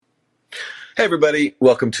Hey, everybody.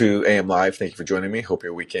 Welcome to AM Live. Thank you for joining me. Hope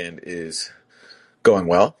your weekend is going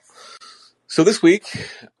well. So, this week,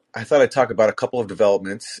 I thought I'd talk about a couple of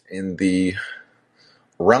developments in the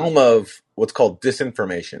realm of what's called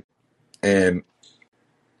disinformation. And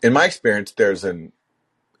in my experience, there's an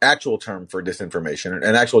actual term for disinformation,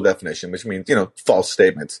 an actual definition, which means, false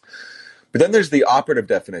statements. But then there's the operative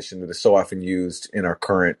definition that is so often used in our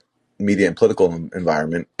current media and political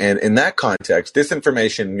environment. And in that context,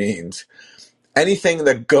 disinformation means anything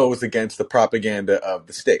that goes against the propaganda of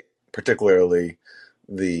the state, particularly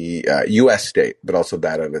the U.S. state, but also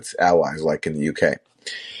that of its allies, like in the U.K.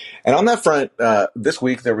 And on that front, this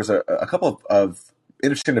week there was a couple of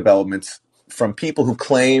interesting developments from people who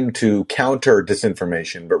claim to counter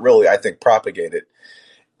disinformation, but really, I think, propagate it,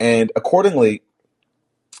 and accordingly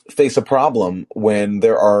face a problem when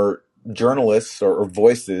there are journalists or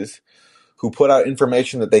voices who put out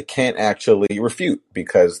information that they can't actually refute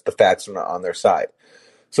because the facts are not on their side.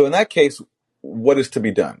 So in that case, what is to be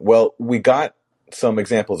done? Well, we got some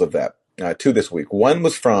examples of that two this week. One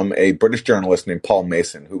was from a British journalist named Paul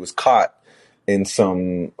Mason, who was caught in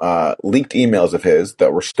some leaked emails of his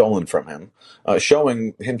that were stolen from him,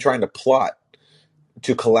 showing him trying to plot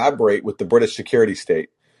to collaborate with the British security state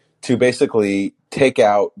to basically take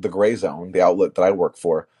out the Grey Zone, the outlet that I work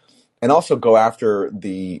for, and also go after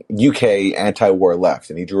the UK anti-war left.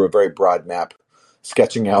 And he drew a very broad map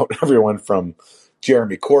sketching out everyone from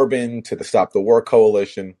Jeremy Corbyn to the Stop the War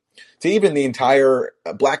Coalition to even the entire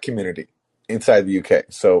black community inside the UK.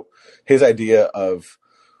 So his idea of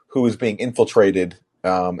who is being infiltrated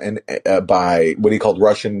by what he called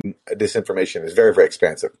Russian disinformation is very, very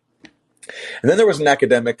expansive. And then there was an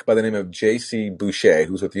academic by the name of J.C. Boucher,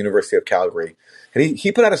 who's with the University of Calgary. And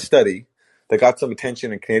he put out a study that got some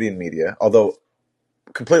attention in Canadian media, although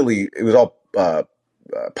it was all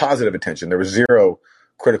positive attention. There was zero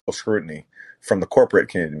critical scrutiny from the corporate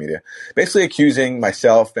Canadian media, basically accusing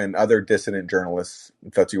myself and other dissident journalists,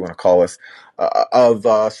 if that's what you want to call us,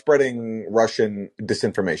 of spreading Russian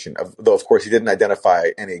disinformation. Though, of course, he didn't identify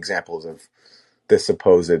any examples of this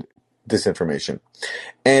supposed disinformation.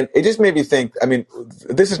 And it just made me think,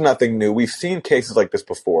 this is nothing new. We've seen cases like this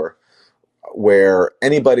before, where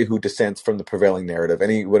anybody who dissents from the prevailing narrative,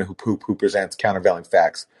 anyone who presents countervailing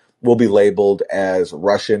facts, will be labeled as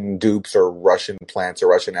Russian dupes or Russian plants or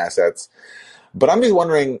Russian assets. But I'm just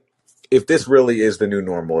wondering if this really is the new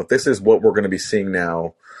normal, if this is what we're going to be seeing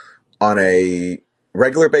now on a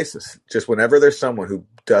regular basis. Just whenever there's someone who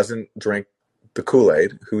doesn't drink the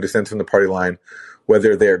Kool-Aid, who dissents from the party line,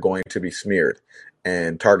 whether they're going to be smeared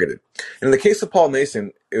and targeted. And in the case of Paul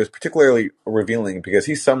Mason, it was particularly revealing because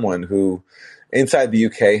he's someone who, inside the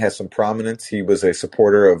UK, has some prominence. He was a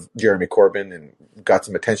supporter of Jeremy Corbyn and got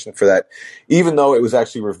some attention for that, even though it was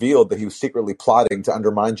actually revealed that he was secretly plotting to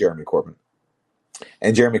undermine Jeremy Corbyn.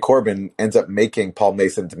 And Jeremy Corbyn ends up making Paul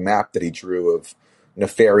Mason's map that he drew of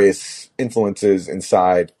nefarious influences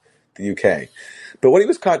inside the UK. But what he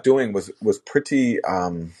was caught doing was pretty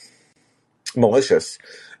malicious.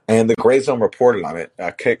 And the Grey Zone reported on it.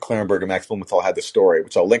 Kate Clarenberg and Max Blumenthal had the story,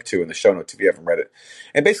 which I'll link to in the show notes if you haven't read it.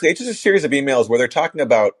 And basically, it's just a series of emails where they're talking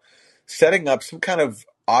about setting up some kind of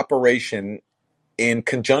operation in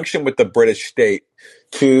conjunction with the British state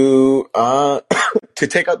to to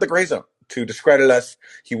take out the Grey Zone, to discredit us.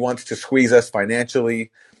 He wants to squeeze us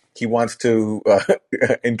financially. He wants to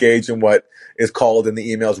engage in what is called in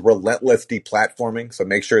the emails relentless deplatforming. So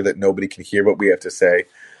make sure that nobody can hear what we have to say.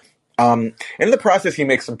 In the process, he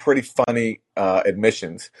makes some pretty funny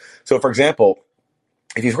admissions. So, for example,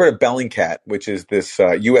 if you've heard of Bellingcat, which is this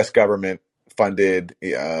U.S. government-funded,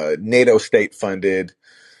 NATO state-funded,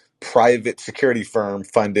 private security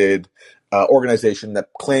firm-funded organization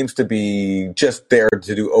that claims to be just there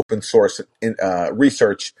to do open source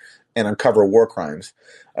research and uncover war crimes,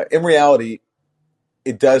 in reality,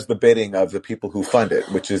 it does the bidding of the people who fund it,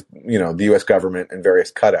 which is, the U.S. government and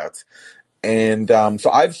various cutouts. And so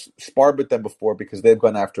I've sparred with them before because they've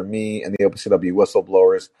gone after me and the OPCW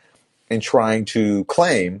whistleblowers in trying to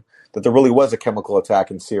claim that there really was a chemical attack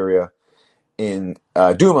in Syria in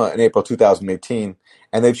Duma in April 2018.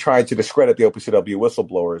 And they've tried to discredit the OPCW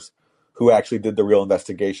whistleblowers who actually did the real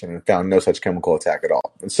investigation and found no such chemical attack at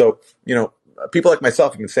all. And so, people like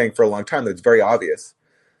myself have been saying for a long time that it's very obvious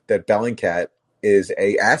that Bellingcat is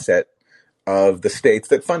a asset of the states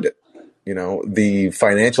that fund it. The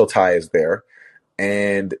financial tie is there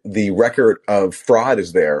and the record of fraud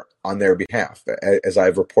is there on their behalf, as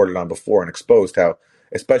I've reported on before and exposed how,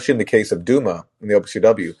 especially in the case of Duma and the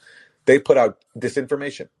OPCW, they put out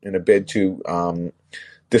disinformation in a bid to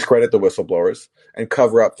discredit the whistleblowers and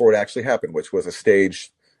cover up for what actually happened, which was a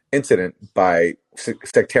staged incident by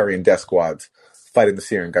sectarian death squads fighting the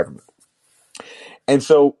Syrian government. And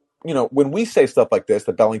so, when we say stuff like this,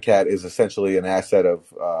 that Bellingcat is essentially an asset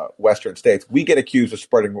of Western states, we get accused of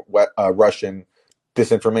spreading Russian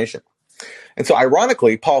disinformation. And so,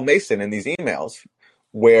 ironically, Paul Mason in these emails,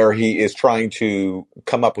 where he is trying to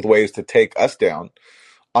come up with ways to take us down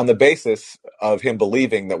on the basis of him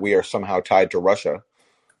believing that we are somehow tied to Russia,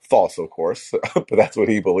 false, of course, but that's what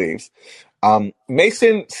he believes.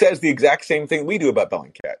 Mason says the exact same thing we do about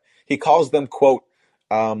Bellingcat. He calls them, quote,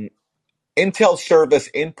 intel service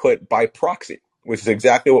input by proxy, which is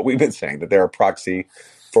exactly what we've been saying, that they're a proxy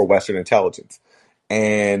for Western intelligence.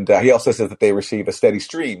 And he also says that they receive a steady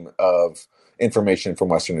stream of information from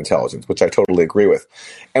Western intelligence, which I totally agree with.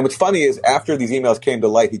 And what's funny is after these emails came to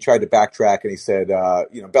light, he tried to backtrack and he said,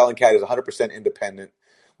 Bellingcat is 100% independent,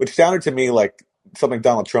 which sounded to me like something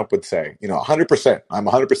Donald Trump would say, 100%, I'm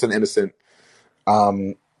 100% innocent.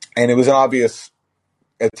 And it was an obvious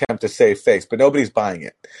attempt to save face, but nobody's buying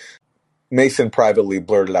it. Mason privately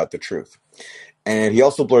blurted out the truth. And he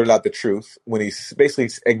also blurted out the truth when he basically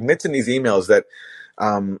admits in these emails that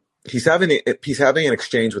he's having an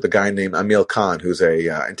exchange with a guy named Emil Khan, who's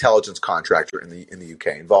a intelligence contractor in the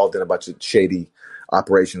UK, involved in a bunch of shady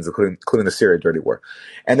operations, including the Syria dirty war.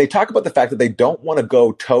 And they talk about the fact that they don't want to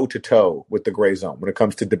go toe to toe with the gray zone when it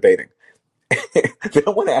comes to debating. They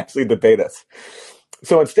don't want to actually debate us.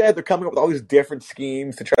 So instead, they're coming up with all these different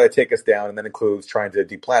schemes to try to take us down, and that includes trying to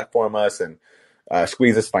deplatform us and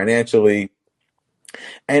squeeze us financially.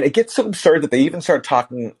 And it gets so absurd that they even start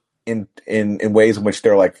talking in ways in which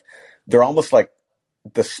they're almost like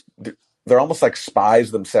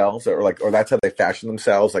spies themselves, or that's how they fashion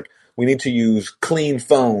themselves. Like, we need to use clean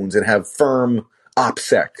phones and have firm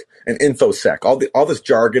OPSEC and InfoSec, all this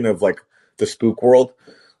jargon of like the spook world,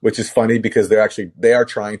 which is funny because they are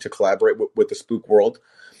trying to collaborate with the spook world.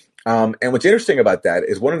 And what's interesting about that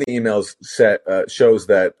is one of the emails shows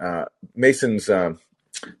that Mason's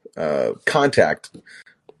contact,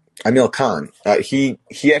 Emil Khan, he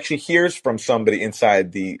actually hears from somebody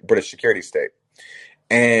inside the British security state.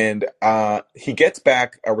 And he gets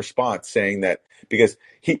back a response saying that because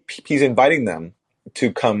he's inviting them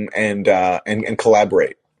to come and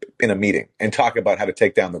collaborate in a meeting and talk about how to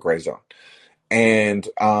take down the gray zone. And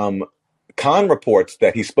Khan reports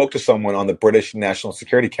that he spoke to someone on the British National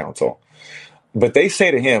Security Council, but they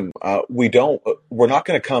say to him, we're not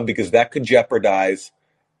going to come because that could jeopardize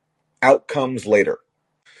outcomes later.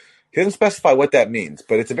 He doesn't specify what that means,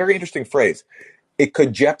 but it's a very interesting phrase. It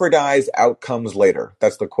could jeopardize outcomes later.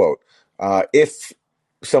 That's the quote. If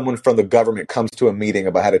someone from the government comes to a meeting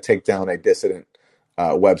about how to take down a dissident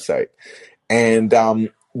website. And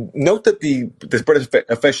note that this British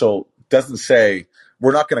official doesn't say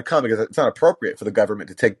we're not going to come because it's not appropriate for the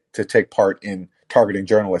government to take part in targeting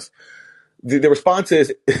journalists. The response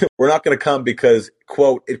is we're not going to come because,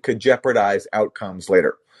 quote, it could jeopardize outcomes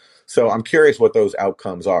later. So I'm curious what those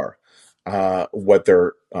outcomes are, what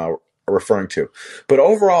they're referring to. But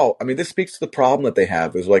overall, I mean, this speaks to the problem that they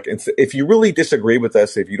have is like, if you really disagree with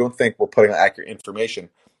us, if you don't think we're putting out accurate information,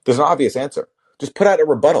 there's an obvious answer. Just put out a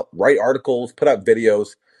rebuttal, write articles, put out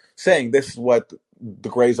videos saying this is what the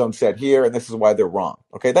gray zone said here, and this is why they're wrong.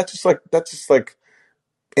 Okay, that's just like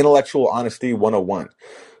intellectual honesty 101.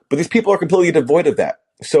 But these people are completely devoid of that.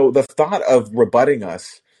 So the thought of rebutting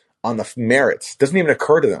us on the merits doesn't even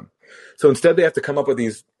occur to them. So instead, they have to come up with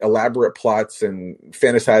these elaborate plots and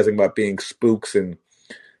fantasizing about being spooks and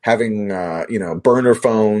having burner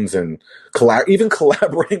phones and even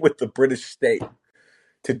collaborating with the British state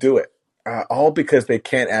to do it. All because they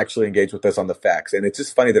can't actually engage with us on the facts. And it's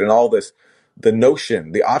just funny that in all this,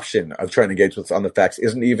 the option of trying to engage with us on the facts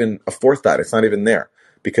isn't even a forethought. It's not even there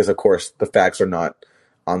because, of course, the facts are not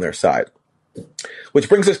on their side. Which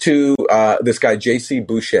brings us to this guy, J.C.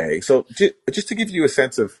 Boucher. So just to give you a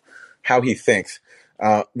sense of how he thinks,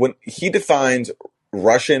 when he defines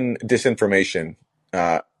Russian disinformation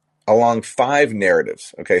along 5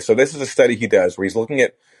 narratives. Okay, so this is a study he does where he's looking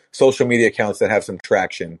at social media accounts that have some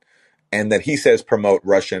traction and that he says promote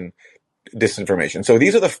Russian disinformation. So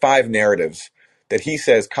these are the 5 narratives that he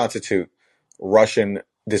says constitute Russian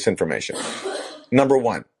disinformation. Number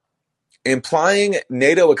 1, implying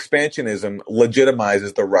NATO expansionism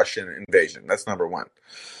legitimizes the Russian invasion. That's number 1.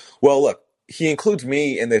 Well, look, he includes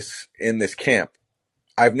me in this camp.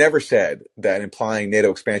 I've never said that implying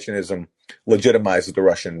NATO expansionism legitimizes the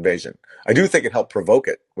Russian invasion. I do think it helped provoke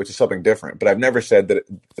it, which is something different, but I've never said that it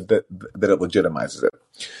legitimizes it.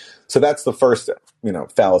 So that's the first,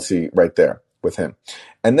 fallacy right there. with him.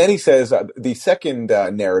 And then he says the second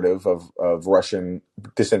narrative of Russian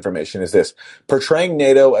disinformation is this: portraying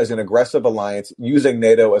NATO as an aggressive alliance, using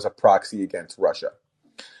NATO as a proxy against Russia.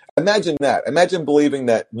 Imagine that. Imagine believing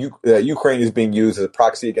that Ukraine is being used as a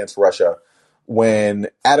proxy against Russia when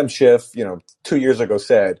Adam Schiff, 2 years ago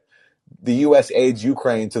said the U.S. aids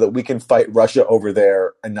Ukraine so that we can fight Russia over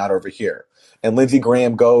there and not over here. And Lindsey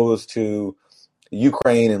Graham goes to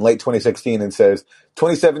Ukraine in late 2016 and says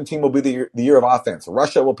 2017 will be the year of offense.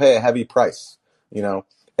 Russia will pay a heavy price,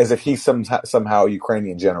 as if he's somehow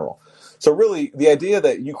Ukrainian general. So really, the idea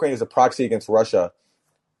that Ukraine is a proxy against Russia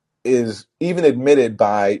is even admitted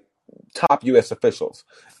by top U.S. officials.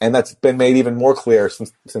 And that's been made even more clear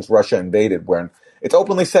since Russia invaded, when it's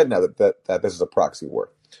openly said now that this is a proxy war.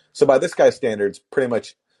 So by this guy's standards, pretty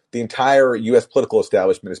much the entire U.S. political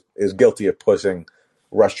establishment is guilty of pushing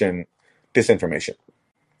Russian disinformation.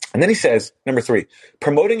 And then he says, number 3,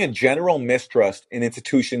 promoting a general mistrust in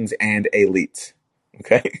institutions and elites.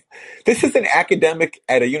 Okay? This is an academic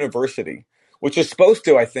at a university, which is supposed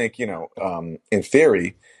to, I think, in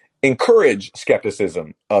theory, encourage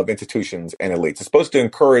skepticism of institutions and elites. It's supposed to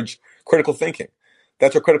encourage critical thinking.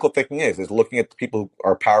 That's what critical thinking is looking at the people who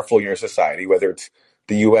are powerful in your society, whether it's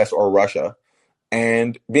the U.S. or Russia,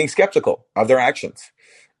 and being skeptical of their actions.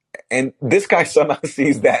 And this guy somehow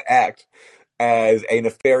sees that act as a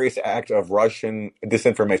nefarious act of Russian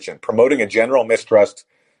disinformation, promoting a general mistrust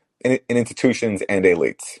in institutions and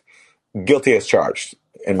elites. Guilty as charged,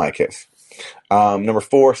 in my case. Number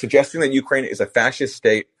 4, suggesting that Ukraine is a fascist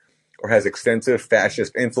state or has extensive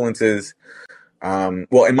fascist influences.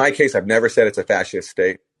 Well, in my case, I've never said it's a fascist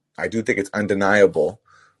state. I do think it's undeniable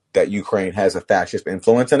that Ukraine has a fascist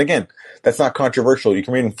influence. And again, that's not controversial. You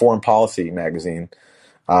can read in Foreign Policy magazine,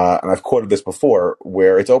 and I've quoted this before,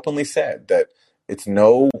 where it's openly said that it's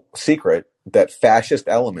no secret that fascist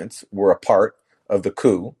elements were a part of the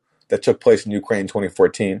coup that took place in Ukraine in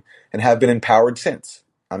 2014 and have been empowered since.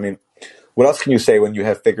 I mean, what else can you say when you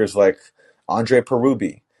have figures like Andrei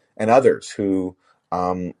Parubi and others who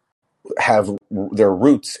have their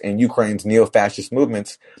roots in Ukraine's neo-fascist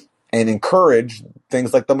movements and encourage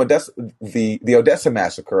things like the Odessa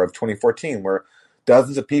massacre of 2014, where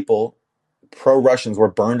dozens of people, pro-Russians, were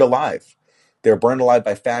burned alive. They were burned alive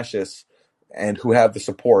by fascists and who have the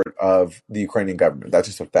support of the Ukrainian government. That's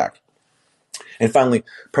just a fact. And finally,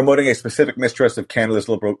 promoting a specific mistrust of Canada's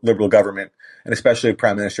liberal government, and especially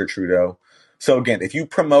Prime Minister Trudeau. So again, if you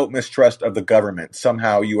promote mistrust of the government,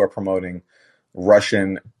 somehow you are promoting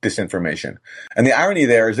Russian disinformation. And the irony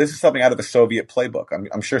there is this is something out of the Soviet playbook.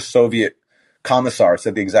 I'm sure Soviet commissars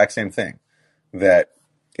said the exact same thing, that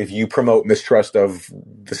if you promote mistrust of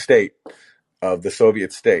the state, of the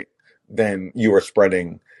Soviet state, then you are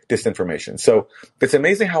spreading disinformation. So it's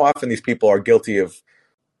amazing how often these people are guilty of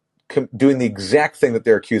doing the exact thing that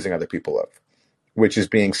they're accusing other people of, which is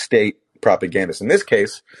being state propagandists. In this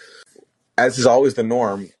case, as is always the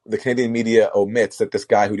norm, the Canadian media omits that this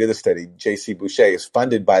guy who did the study, J.C. Boucher, is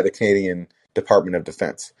funded by the Canadian Department of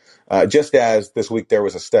Defense. Just as this week there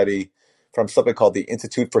was a study from something called the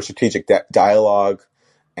Institute for Strategic Dialogue,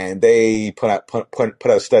 and they put out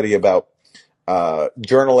a study about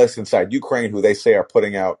journalists inside Ukraine who they say are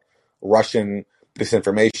putting out Russian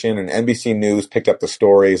disinformation, and NBC News picked up the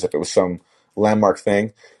story as if it was some landmark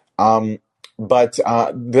thing. But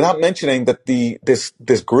they're not mentioning that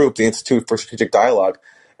this group, the Institute for Strategic Dialogue,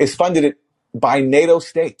 is funded by NATO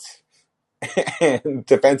states and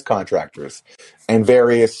defense contractors and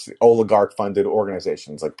various oligarch-funded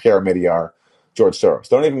organizations like Pierre Mediar, George Soros.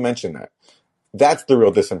 Don't even mention that. That's the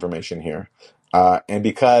real disinformation here. And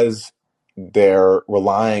because they're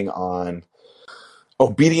relying on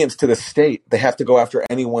obedience to the state, they have to go after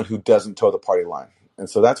anyone who doesn't toe the party line. And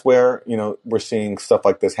so that's where, we're seeing stuff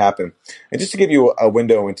like this happen. And just to give you a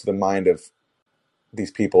window into the mind of these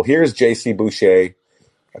people, here's J.C. Boucher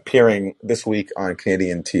appearing this week on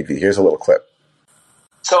Canadian TV. Here's a little clip.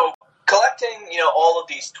 So collecting, all of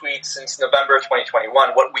these tweets since November 2021,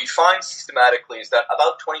 what we find systematically is that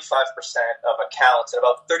about 25% of accounts and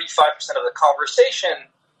about 35% of the conversation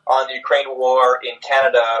on the Ukraine war in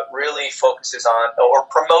Canada really focuses on or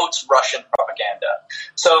promotes Russian propaganda.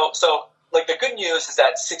 So the good news is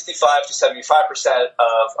that 65 to 75%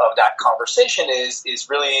 of that conversation is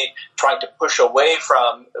really trying to push away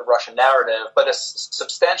from the Russian narrative, but a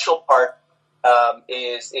substantial part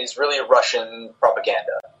is really Russian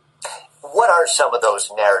propaganda. What are some of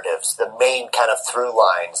those narratives, the main kind of through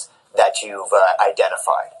lines that you've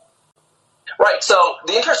identified? Right. So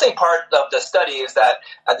the interesting part of the study is that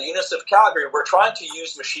at the University of Calgary, we're trying to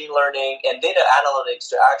use machine learning and data analytics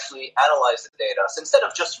to actually analyze the data. So instead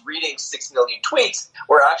of just reading 6 million tweets,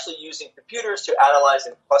 we're actually using computers to analyze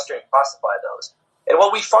and cluster and classify those. And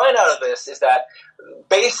what we find out of this is that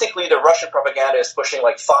basically the Russian propaganda is pushing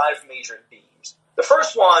like 5 major themes. The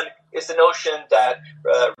first one is the notion that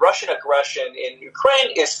Russian aggression in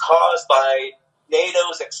Ukraine is caused by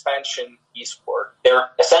NATO's expansion eastward.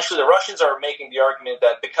 Essentially, the Russians are making the argument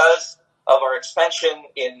that because of our expansion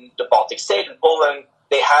in the Baltic state and Poland,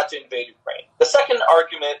 they had to invade Ukraine. The second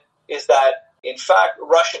argument is that, in fact,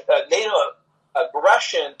 NATO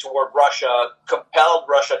aggression toward Russia compelled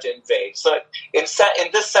Russia to invade. So, in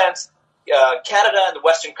this sense, Canada and the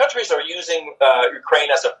Western countries are using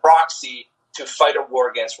Ukraine as a proxy to fight a war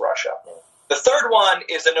against Russia. The third one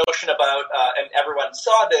is the notion about, and everyone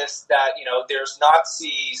saw this, that there's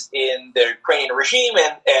Nazis in the Ukrainian regime,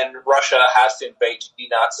 and Russia has to invade to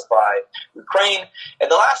denazify Ukraine.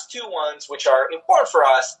 And the last two ones, which are important for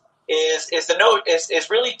us, is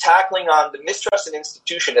really tackling on the mistrust in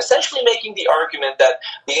institution, essentially making the argument that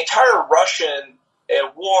the entire Russian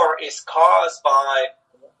war is caused by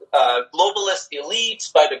globalist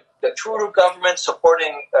elites, by the Trudeau government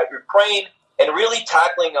supporting Ukraine, and really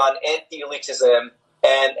tackling on anti-elitism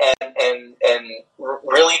and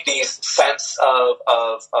really these sense of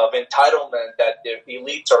entitlement that the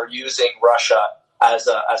elites are using Russia as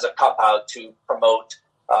a cop-out to promote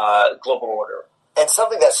global order. And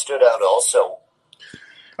something that stood out also.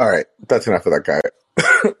 All right, that's enough of that guy.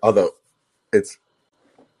 Although it's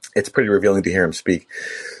pretty revealing to hear him speak.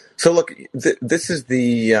 So look, this is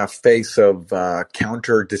the face of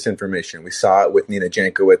counter disinformation. We saw it with Nina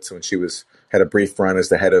Jankowicz when she had a brief run as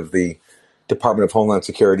the head of the Department of Homeland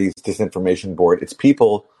Security's Disinformation Board. It's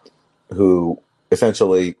people who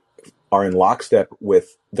essentially are in lockstep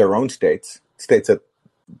with their own states that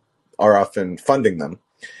are often funding them.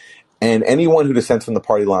 And anyone who dissents from the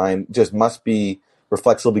party line just must be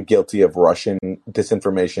reflexively guilty of Russian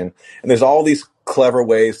disinformation. And there's all these clever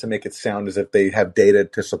ways to make it sound as if they have data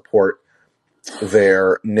to support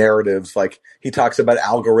their narratives. Like he talks about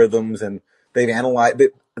algorithms, and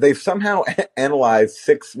they've somehow analyzed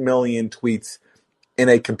 6 million tweets in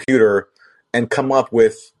a computer and come up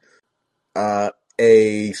with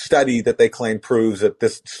a study that they claim proves that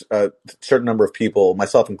this certain number of people,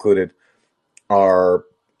 myself included, are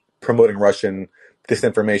promoting Russian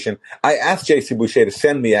disinformation. I asked J.C. Boucher to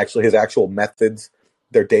send me his actual methods,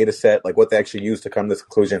 their data set, like what they actually use to come to this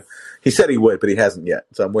conclusion. He said he would, but he hasn't yet.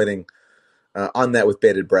 So I'm waiting on that with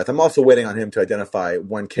bated breath. I'm also waiting on him to identify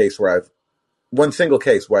one single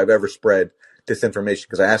case where I've ever spread disinformation,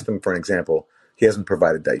 because I asked him for an example. He hasn't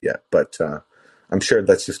provided that yet, but I'm sure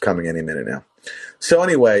that's just coming any minute now. So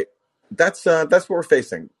anyway, that's what we're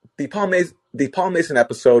facing. The Paul Mason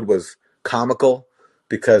episode was comical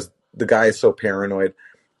because the guy is so paranoid,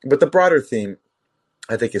 but the broader theme,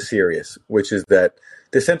 I think, is serious, which is that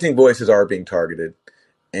dissenting voices are being targeted,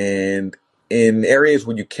 and in areas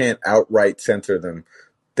where you can't outright censor them,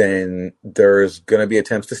 then there's going to be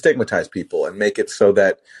attempts to stigmatize people and make it so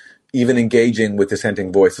that even engaging with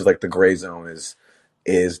dissenting voices like the gray zone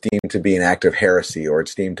is deemed to be an act of heresy, or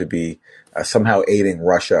it's deemed to be somehow aiding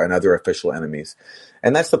Russia and other official enemies.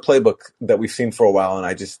 And that's the playbook that we've seen for a while,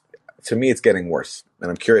 and to me, it's getting worse. And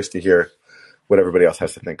I'm curious to hear what everybody else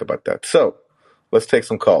has to think about that. So let's take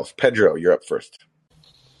some calls. Pedro, you're up first.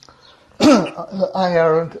 Hi,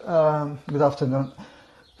 Aaron. Good afternoon.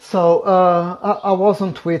 So I was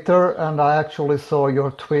on Twitter, and I actually saw your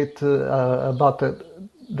tweet about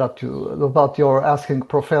your asking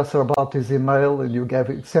professor about his email, and you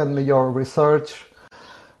sent me your research.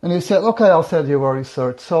 And you said, okay, I'll send you your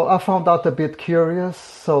research. So I found that a bit curious.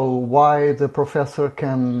 So why the professor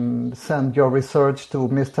can send your research to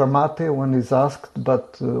Mr. Mate when he's asked,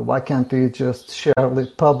 but why can't he just share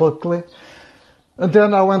it publicly? And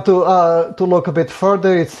then I went to look a bit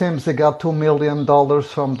further. It seems he got $2 million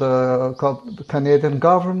from the Canadian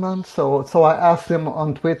government. So I asked him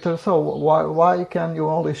on Twitter, so why can you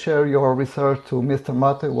only share your research to Mr.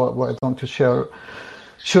 Mate? Why don't you share?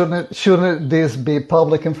 Shouldn't this be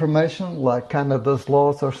public information, like Canada's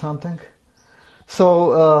laws or something?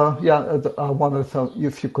 So, I wondered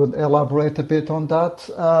if you could elaborate a bit on that.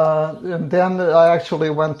 And then I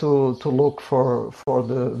actually went to look for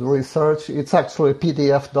the research. It's actually a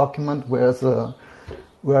PDF document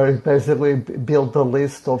where he basically built a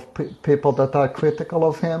list of people that are critical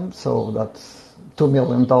of him. So that's $2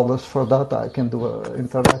 million for that. I can do an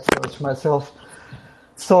internet search myself.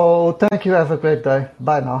 So thank you. Have a great day.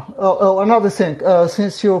 Bye now. Another thing.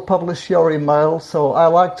 Since you publish your email, so I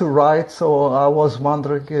like to write. So I was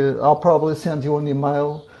wondering. I'll probably send you an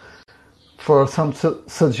email for some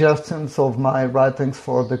suggestions of my writings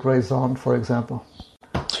for the Gray Zone, for example.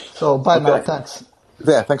 So bye now. Okay. Thanks.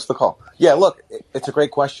 Yeah, thanks for the call. Yeah, look, it's a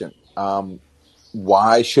great question.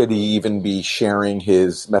 Why should he even be sharing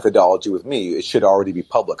his methodology with me? It should already be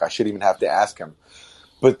public. I shouldn't even have to ask him.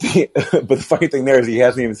 But but the funny thing there is he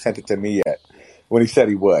hasn't even sent it to me yet when he said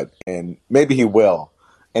he would. And maybe he will.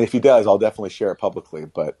 And if he does, I'll definitely share it publicly.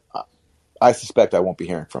 But I suspect I won't be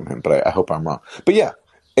hearing from him, but I hope I'm wrong. But yeah,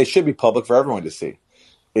 it should be public for everyone to see.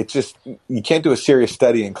 It's just, you can't do a serious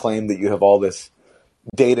study and claim that you have all this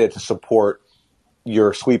data to support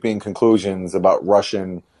your sweeping conclusions about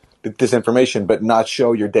Russian disinformation, but not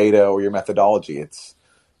show your data or your methodology.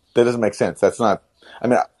 That doesn't make sense. That's not, I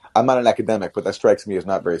mean, I'm not an academic, but that strikes me as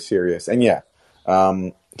not very serious. And yeah,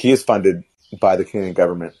 he is funded by the Canadian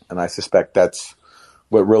government, and I suspect that's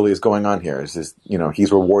what really is going on here. Is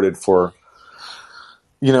he's rewarded for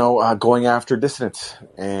going after dissidents,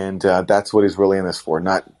 and that's what he's really in this for,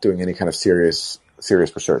 not doing any kind of serious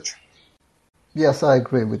research. Yes, I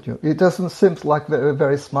agree with you. It doesn't seem like a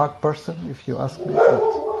very smart person, if you ask me.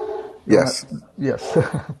 Yes. Yes.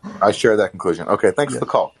 I share that conclusion. Okay, thanks for the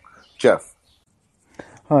call. Jeff.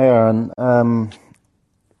 Hi, Aaron.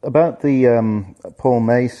 About the Paul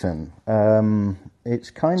Mason,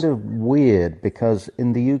 it's kind of weird because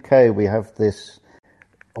in the UK we have this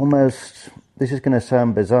almost, this is going to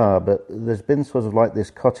sound bizarre, but there's been sort of like this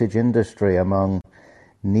cottage industry among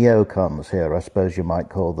neocons here, I suppose you might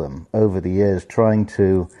call them, over the years, trying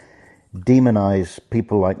to demonize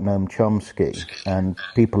people like Noam Chomsky, and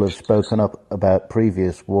people have spoken up about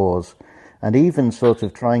previous wars, and even sort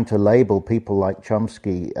of trying to label people like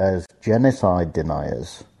Chomsky as genocide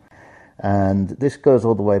deniers. And this goes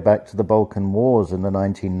all the way back to the Balkan Wars in the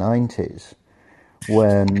 1990s,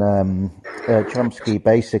 when Chomsky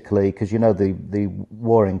basically, because the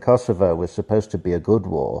war in Kosovo was supposed to be a good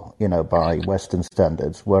war, by Western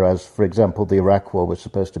standards, whereas, for example, the Iraq war was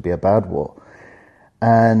supposed to be a bad war.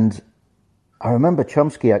 And I remember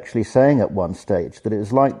Chomsky actually saying at one stage that it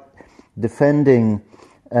was like defending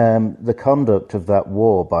the conduct of that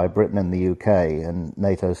war by Britain and the UK and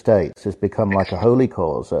NATO states has become like a holy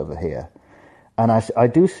cause over here. And I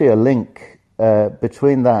do see a link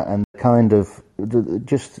between that and kind of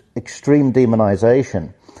just extreme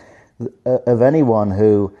demonization of anyone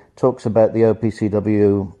who talks about the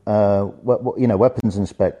OPCW, weapons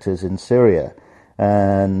inspectors in Syria,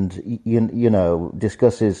 and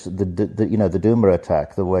discusses the Duma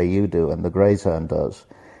attack the way you do and the Grey Zone does.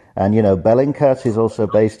 And Bellingcat is also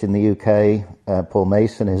based in the UK. Paul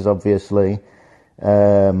Mason is obviously.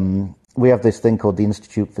 We have this thing called the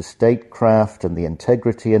Institute for Statecraft and the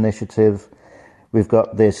Integrity Initiative. We've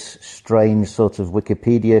got this strange sort of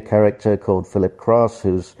Wikipedia character called Philip Cross,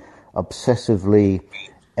 who's obsessively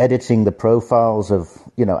editing the profiles of,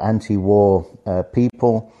 anti-war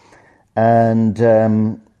people. And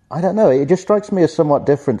I don't know, it just strikes me as somewhat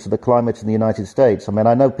different to the climate in the United States. I mean,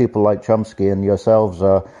 I know people like Chomsky and yourselves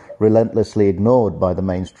are relentlessly ignored by the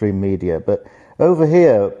mainstream media, but over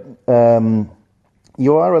here,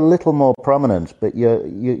 you are a little more prominent, but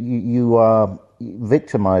you are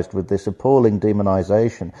victimized with this appalling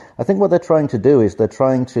demonization. I think what they're trying to do is they're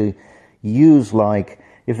trying to use, like,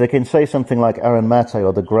 if they can say something like Aaron Mate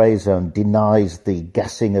or the Grey Zone denies the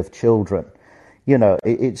gassing of children,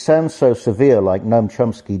 it sounds so severe, like Noam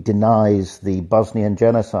Chomsky denies the Bosnian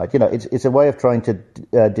genocide. It's a way of trying to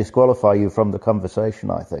disqualify you from the conversation,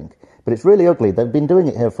 I think. But it's really ugly. They've been doing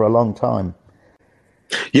it here for a long time.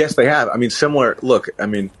 Yes, they have. I mean, similar. Look,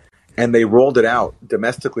 and they rolled it out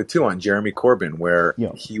domestically too on Jeremy Corbyn, where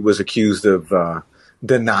he was accused of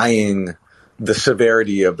denying the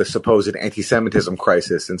severity of the supposed anti-Semitism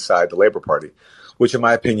crisis inside the Labour Party, which, in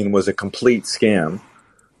my opinion, was a complete scam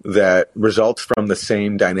that results from the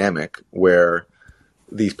same dynamic where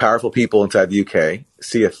these powerful people inside the UK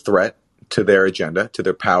see a threat to their agenda, to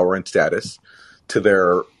their power and status, to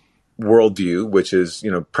their worldview, which is,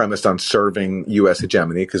 premised on serving U.S.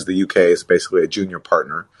 hegemony, because the UK is basically a junior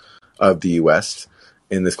partner of the U.S.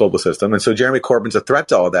 in this global system. And so Jeremy Corbyn's a threat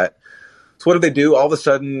to all of that. So what did they do? All of a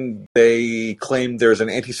sudden, they claimed there's an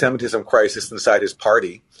anti-Semitism crisis inside his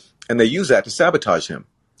party, and they used that to sabotage him.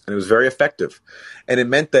 And it was very effective. And it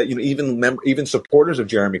meant that even supporters of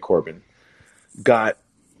Jeremy Corbyn got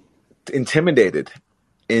intimidated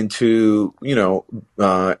into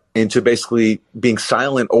basically being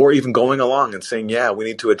silent or even going along and saying, yeah, we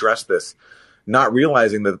need to address this, not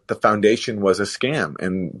realizing that the foundation was a scam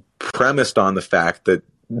and premised on the fact that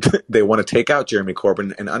they want to take out Jeremy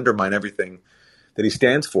Corbyn and undermine everything that he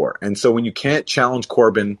stands for. And so when you can't challenge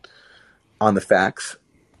Corbyn on the facts,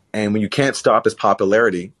 and when you can't stop his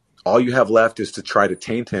popularity, all you have left is to try to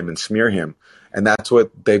taint him and smear him. And that's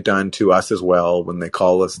what they've done to us as well when they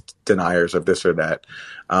call us deniers of this or that.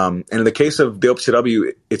 And in the case of the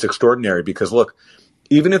OPCW, it's extraordinary because, look,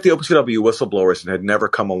 even if the OPCW whistleblowers had never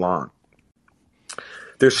come along,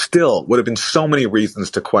 there still would have been so many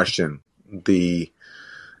reasons to question the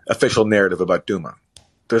official narrative about Duma.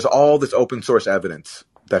 There's all this open source evidence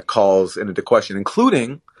that calls into question,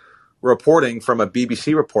 including reporting from a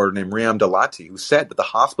BBC reporter named Riam Dalati, who said that the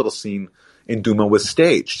hospital scene in Duma was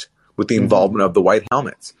staged with the involvement of the white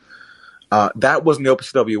helmets. That wasn't the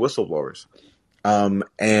OPCW whistleblowers.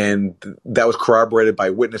 And that was corroborated by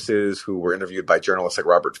witnesses who were interviewed by journalists like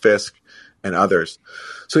Robert Fisk and others.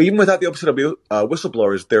 So even without the OPCW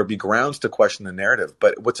whistleblowers, there would be grounds to question the narrative.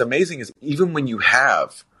 But what's amazing is even when you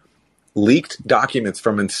have leaked documents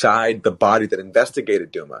from inside the body that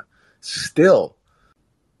investigated Duma, still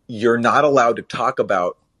you're not allowed to talk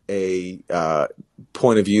about a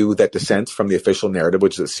point of view that dissents from the official narrative,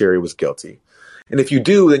 which is that Syria was guilty. And if you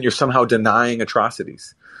do, then you're somehow denying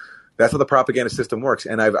atrocities. That's how the propaganda system works.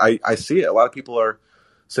 And I see it. A lot of people are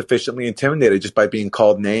sufficiently intimidated just by being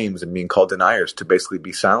called names and being called deniers to basically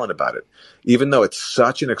be silent about it. Even though it's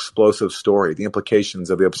such an explosive story, the implications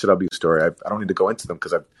of the OPCW story, I don't need to go into them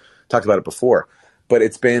because I've talked about it before, but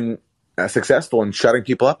it's been successful in shutting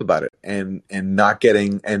people up about it and not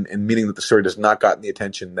getting, and meaning that the story does not gotten the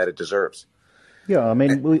attention that it deserves. Yeah, I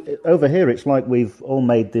mean, over here it's like we've all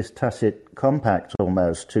made this tacit compact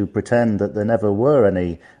almost to pretend that there never were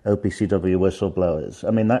any OPCW whistleblowers.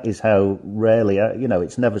 I mean, that is how rarely,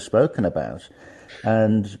 it's never spoken about.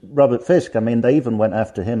 And Robert Fisk, I mean, they even went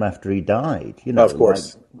after him after he died, of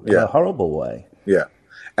course, in a horrible way. Yeah.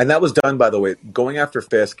 And that was done, by the way, going after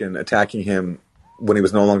Fisk and attacking him when he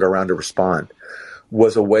was no longer around to respond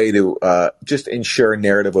was a way to just ensure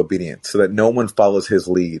narrative obedience so that no one follows his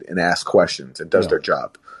lead and asks questions and does their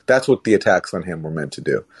job. That's what the attacks on him were meant to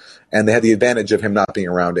do. And they had the advantage of him not being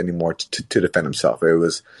around anymore to defend himself. It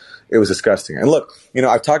was disgusting. And look,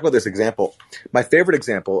 I've talked about this example. My favorite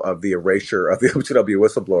example of the erasure of the OPCW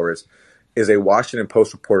whistleblowers is a Washington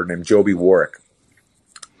Post reporter named Joby Warwick,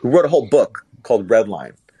 who wrote a whole book called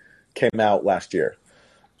Redline, came out last year.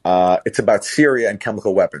 It's about Syria and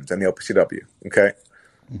chemical weapons and the OPCW. Okay,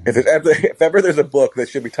 if ever there's a book that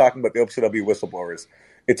should be talking about the OPCW whistleblowers,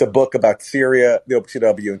 it's a book about Syria, the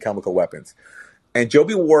OPCW, and chemical weapons. And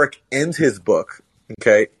Joby Warwick ends his book.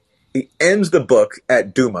 Okay, he ends the book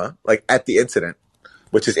at Duma, like at the incident,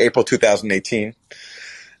 which is April 2018,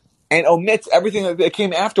 and omits everything that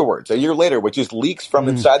came afterwards, a year later, which is leaks from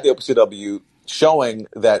inside the OPCW showing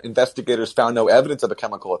that investigators found no evidence of a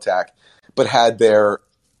chemical attack, but had their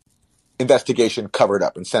investigation covered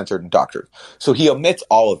up and censored and doctored. So he omits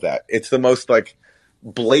all of that. It's the most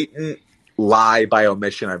blatant lie by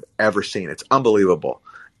omission I've ever seen. It's unbelievable.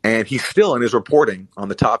 And he still, in his reporting on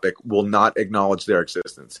the topic, will not acknowledge their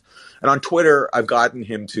existence. And on Twitter, I've gotten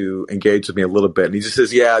him to engage with me a little bit. And he just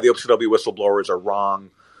says, yeah, the OPCW whistleblowers are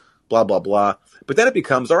wrong, blah, blah, blah. But then it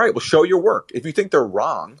becomes, all right, well, show your work. If you think they're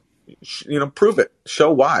wrong, prove it.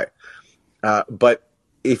 Show why. But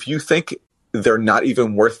if you think they're not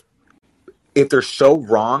even worth, if they're so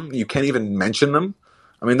wrong, you can't even mention them.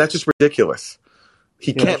 I mean, that's just ridiculous.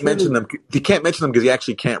 He can't mention them. He can't mention them because he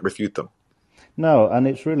actually can't refute them. No, and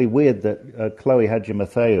it's really weird that Chloe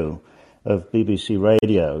Hadjimatheou of BBC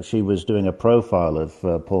Radio, she was doing a profile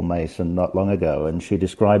of Paul Mason not long ago, and she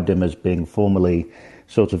described him as being formerly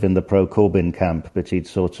sort of in the pro-Corbyn camp, but he'd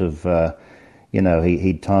sort of,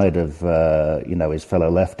 he'd tired of, his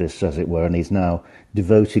fellow leftists, as it were, and he's now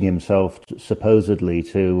devoting himself supposedly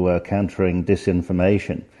to countering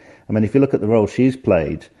disinformation. I mean, if you look at the role she's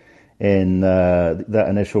played in that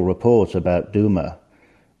initial report about Duma,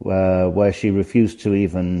 where she refused to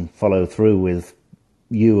even follow through with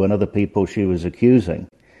you and other people she was accusing.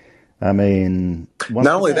 I mean, not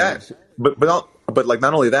only that, but not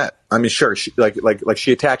only that. I mean, sure, she, like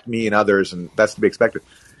she attacked me and others, and that's to be expected.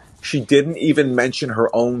 She didn't even mention her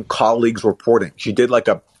own colleagues' reporting. She did like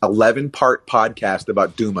a 11-part podcast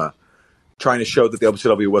about Duma, trying to show that the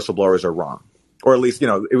OPCW whistleblowers are wrong, or at least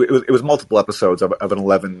it was multiple episodes of an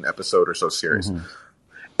 11-episode or so series. Mm-hmm.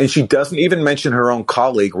 And she doesn't even mention her own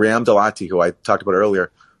colleague, Riam Dalati, who I talked about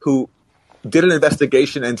earlier, who did an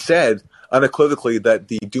investigation and said unequivocally that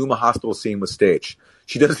the Duma hospital scene was staged.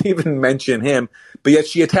 She doesn't even mention him, but yet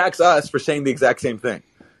she attacks us for saying the exact same thing.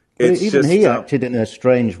 But It's even just he acted in a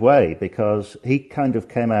strange way because he kind of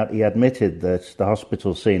came out, he admitted that the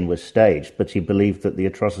hospital scene was staged, but he believed that the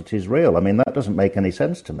atrocity is real. I mean, that doesn't make any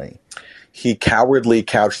sense to me. he cowardly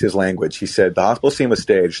couched his language. He said the hospital scene was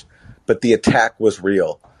staged, but the attack was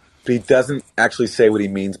real. But he doesn't actually say what he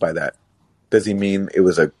means by that. Does he mean it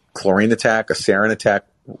was a chlorine attack, a sarin attack?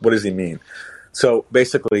 What does he mean? So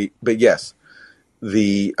basically, but yes,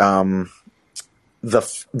 the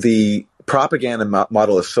propaganda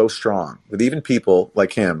model is so strong that even people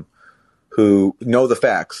like him who know the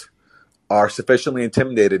facts are sufficiently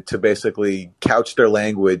intimidated to basically couch their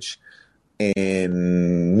language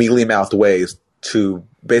in mealy-mouthed ways to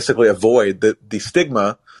basically avoid the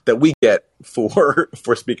stigma that we get for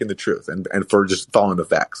speaking the truth and for just following the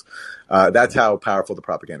facts. That's how powerful the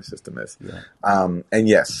propaganda system is. Yeah. And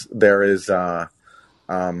yes, there is. And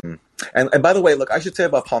by the way, look, I should say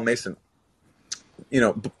about Paul Mason.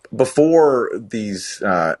 Before these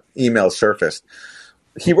emails surfaced,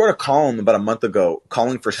 he wrote a column about a month ago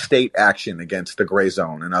calling for state action against the gray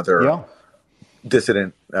zone and other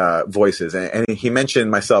dissident voices. And he mentioned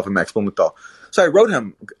myself and Max Blumenthal. So I wrote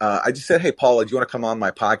him. I just said, "Hey, Paul, do you want to come on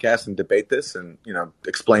my podcast and debate this and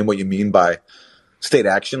explain what you mean by state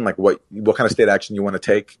action, like what kind of state action you want to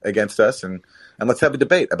take against us, and let's have a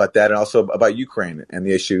debate about that, and also about Ukraine and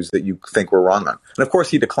the issues that you think we're wrong on." And of course,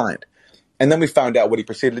 he declined. And then we found out what he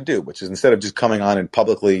proceeded to do, which is instead of just coming on and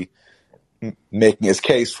publicly making his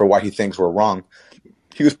case for why he thinks we're wrong,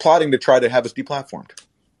 he was plotting to try to have us deplatformed.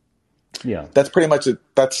 Yeah, that's pretty much it.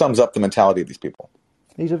 That sums up the mentality of these people.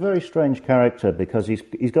 He's a very strange character because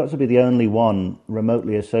he's got to be the only one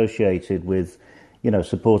remotely associated with,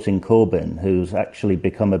 supporting Corbyn, who's actually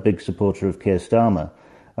become a big supporter of Keir Starmer.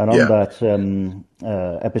 And on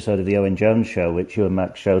that episode of the Owen Jones show, which you and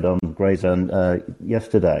Max showed on Grey Zone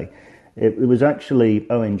yesterday, it was actually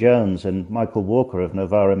Owen Jones and Michael Walker of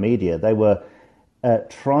Novara Media. They were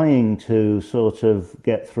trying to sort of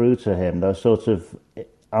get through to him. They were sort of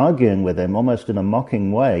arguing with him almost in a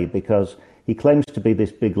mocking way because he claims to be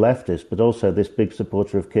this big leftist, but also this big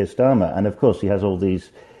supporter of Keir Starmer. And of course, he has all these,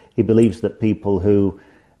 he believes that people who,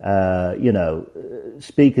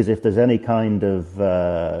 speak as if there's any kind of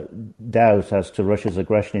doubt as to Russia's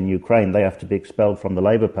aggression in Ukraine, they have to be expelled from the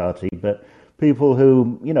Labour Party. But people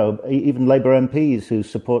who, even Labour MPs who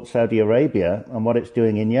support Saudi Arabia and what it's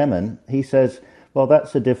doing in Yemen, he says, well,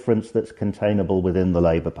 that's a difference that's containable within the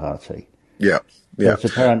Labour Party. Yeah. So it's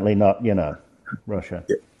apparently not, Russia.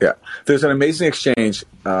 Yeah. There's an amazing exchange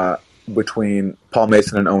between Paul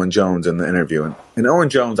Mason and Owen Jones in the interview. And Owen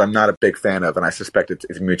Jones, I'm not a big fan of, and I suspect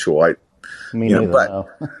it's mutual. Me neither.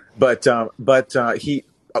 But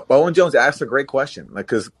Owen Jones asked a great question,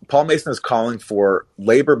 because Paul Mason is calling for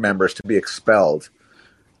labor members to be expelled,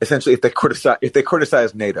 essentially if they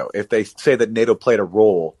criticize NATO, if they say that NATO played a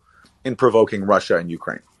role in provoking Russia and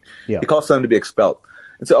Ukraine. Yeah. He calls for them to be expelled.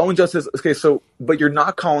 And so Owen Jones says, okay, but you're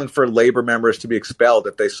not calling for labor members to be expelled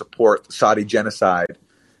if they support Saudi genocide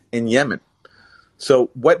in Yemen.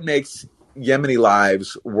 So what makes Yemeni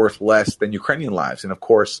lives worth less than Ukrainian lives? And of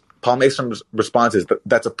course, Paul Mason's response is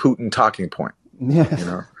that's a Putin talking point. Yes.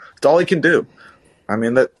 It's all he can do. I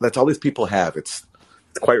mean, that's all these people have. It's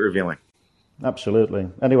quite revealing. Absolutely.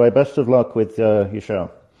 Anyway, best of luck with your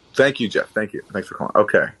show. Thank you, Jeff. Thank you. Thanks for calling.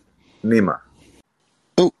 Okay. Nima.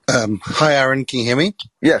 Oh, hi, Aaron. Can you hear me?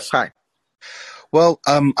 Yes. Hi. Well,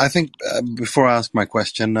 I think before I ask my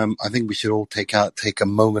question, I think we should all take a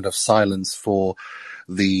moment of silence for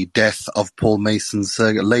the death of Paul Mason's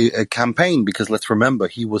campaign, because let's remember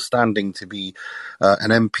he was standing to be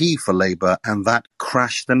an MP for Labour, and that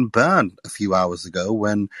crashed and burned a few hours ago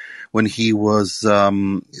when he was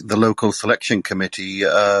the local selection committee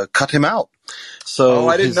cut him out. So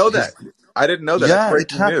I didn't know that. I didn't know that. Yeah, that's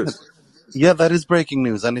breaking news. Yeah, that is breaking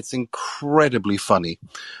news, and it's incredibly funny.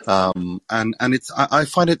 And I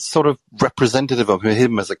find it sort of representative of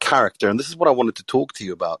him as a character, and this is what I wanted to talk to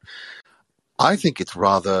you about. I think it's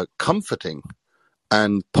rather comforting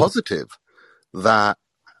and positive that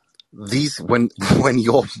when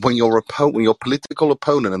your political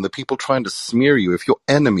opponent and the people trying to smear you, if your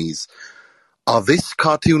enemies are this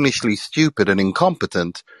cartoonishly stupid and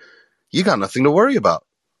incompetent, you got nothing to worry about.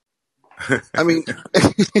 I mean,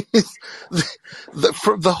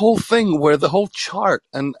 the whole thing where the whole chart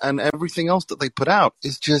and everything else that they put out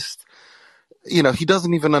is just, he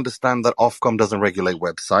doesn't even understand that Ofcom doesn't regulate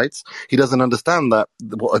websites. He doesn't understand that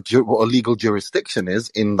what a legal jurisdiction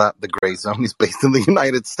is, in that the grey zone is based in the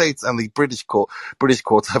United States and the British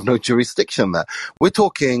courts have no jurisdiction there. We're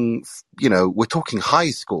talking, we're talking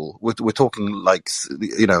high school. We're talking like,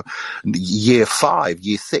 year 5,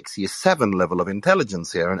 year 6, year 7 level of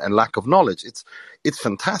intelligence here and lack of knowledge. It's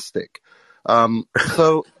fantastic.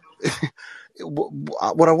 So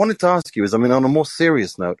what I wanted to ask you is, on a more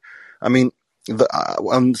serious note,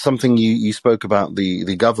 something you spoke about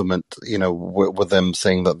the government, with them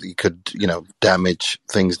saying that you could, damage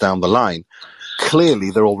things down the line.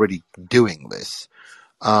 Clearly, they're already doing this.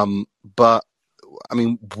 But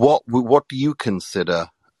what do you consider,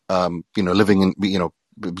 living in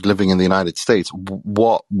the United States?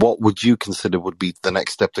 What would you consider would be the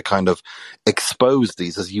next step to kind of expose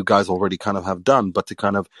these, as you guys already kind of have done, but to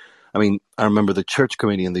kind of, I remember the church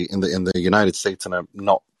committee in the United States, and I'm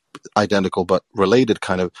not identical but related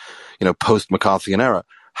kind of, post McCarthy era.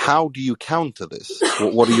 How do you counter this?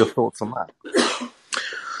 What are your thoughts on that?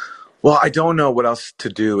 Well, I don't know what else to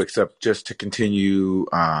do except just to continue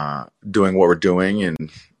doing what we're doing and,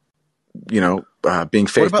 being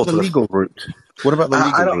faithful. What about the legal route? What about the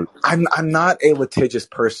legal route? I'm not a litigious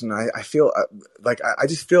person. I feel I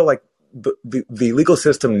just feel like the legal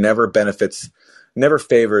system never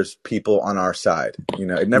favors people on our side.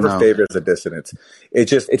 It never favors the dissidents.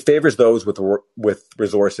 It favors those with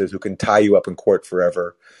resources who can tie you up in court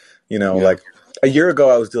forever. Like a year ago,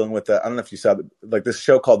 I was dealing with I don't know if you saw this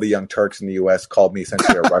show called The Young Turks in the U.S. called me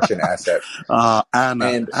essentially a Russian asset.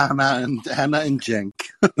 Anna and Jenk.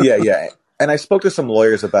 yeah. And I spoke to some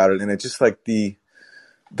lawyers about it, and it's just like the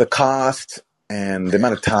cost and the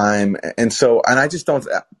amount of time, and I just don't.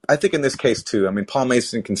 I think in this case too. Paul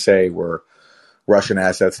Mason can say we're Russian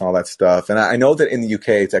assets and all that stuff, and I know that in the UK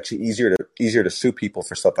it's actually easier to sue people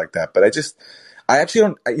for stuff like that. But I actually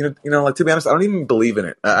don't. To be honest, I don't even believe in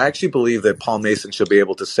it. I actually believe that Paul Mason should be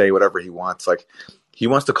able to say whatever he wants. Like, he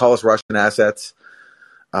wants to call us Russian assets.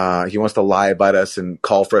 He wants to lie about us and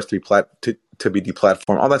call for us to be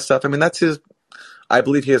deplatformed. All that stuff. That's his. I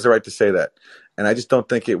believe he has the right to say that, and I just don't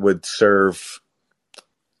think it would serve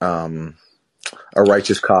a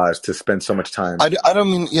righteous cause to spend so much time. I don't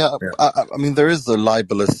mean, yeah. There is the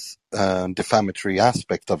libelous, defamatory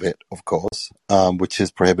aspect of it, of course, which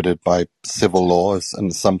is prohibited by civil laws,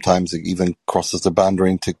 and sometimes it even crosses the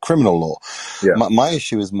boundary into criminal law. Yeah. My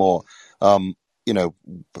issue is more,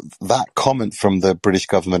 that comment from the British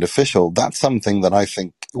government official, that's something that I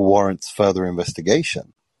think warrants further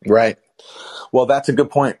investigation. Right. Well, that's a good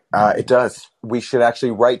point. It does. We should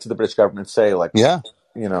actually write to the British government and say,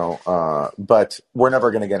 but we're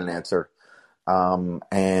never going to get an answer.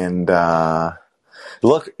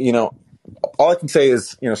 Look, all I can say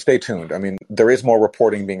is, stay tuned. There is more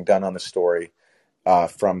reporting being done on the story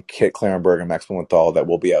from Kit Clarenberg and Max Blumenthal that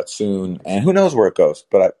will be out soon, and who knows where it goes.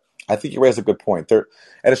 But I think you raise a good point. There,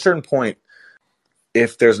 at a certain point,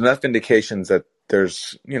 if there's enough indications that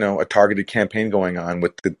there's, a targeted campaign going on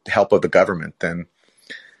with the help of the government, then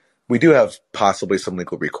we do have possibly some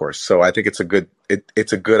legal recourse. So I think it's a good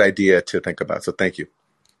idea to think about. So thank you.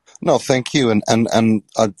 No, thank you. And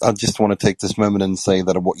I just want to take this moment and say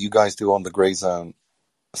that what you guys do on the Grey Zone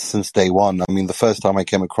since day one. The first time I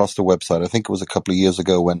came across the website, I think it was a couple of years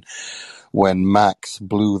ago when Max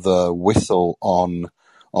blew the whistle on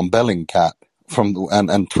Bellingcat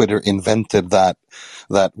and Twitter invented that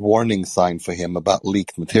warning sign for him about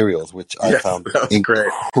leaked materials, which I found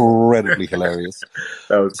incredibly hilarious.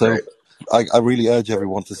 That was great. I really urge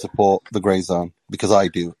everyone to support the Grey Zone, because I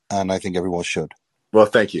do, and I think everyone should. Well,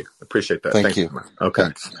 thank you. Appreciate that. Thank you. Okay.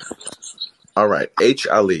 Thanks. All right. H.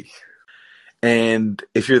 Ali. And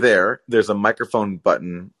if you're there, there's a microphone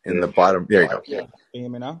button in the bottom. There you go. Yeah. Can you hear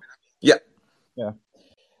me now? Yeah. Yeah.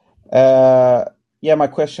 My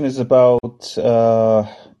question is about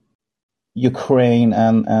Ukraine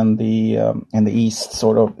and the East,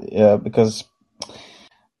 sort of, because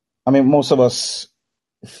most of us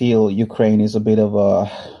feel Ukraine is a bit of a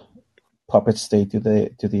puppet state to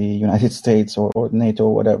the United States or NATO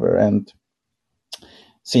or whatever, and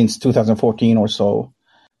since 2014 or so.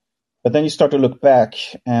 But then you start to look back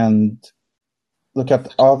and look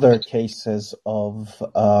at other cases of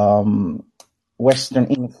Western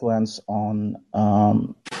influence on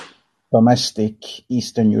domestic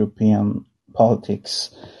Eastern European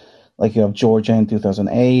politics. Like you have Georgia in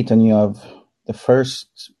 2008, and you have the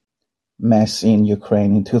first mess in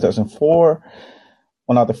Ukraine in 2004.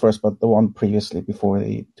 Well, not the first, but the one previously before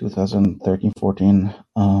the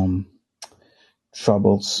 2013-14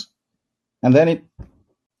 troubles. And then it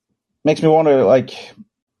makes me wonder,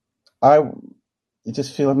 I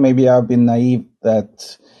just feel like maybe I've been naive,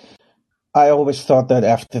 that I always thought that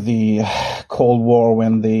after the Cold War,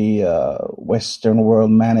 when the Western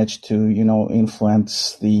world managed to,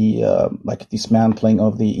 influence the like dismantling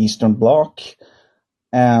of the Eastern Bloc,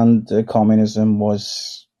 and communism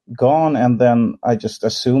was gone, and then I just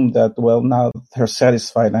assumed that, well, now they're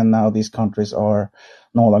satisfied, and now these countries are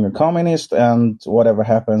no longer communist, and whatever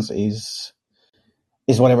happens is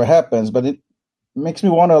whatever happens. But it makes me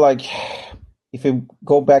wonder, like, if we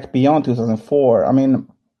go back beyond 2004, I mean,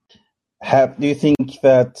 do you think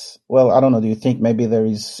that, well, I don't know, do you think maybe there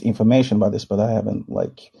is information about this, but I haven't,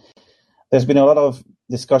 like, there's been a lot of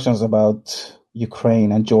discussions about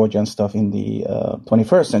Ukraine and Georgia and stuff in the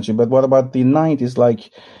 21st century, but what about the 90s?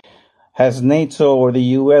 Like, has NATO or the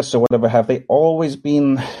US or whatever, have they always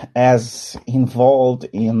been as involved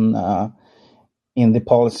in the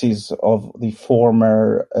policies of the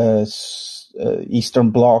former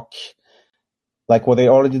Eastern Bloc? Like, were they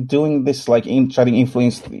already doing this, like, trying to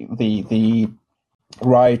influence the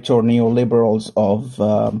right or neoliberals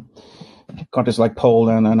of countries like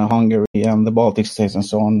Poland and Hungary and the Baltic states and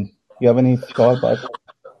so on? Do you have any thought about that?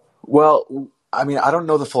 Well, I mean, I don't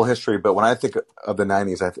know the full history, but when I think of the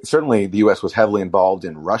 90s, certainly the U.S. was heavily involved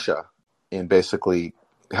in Russia, in basically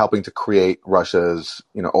helping to create Russia's,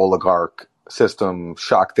 oligarch system,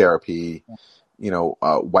 shock therapy,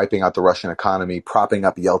 wiping out the Russian economy, propping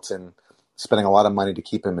up Yeltsin, spending a lot of money to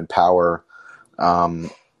keep him in power,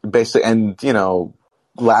 basically, and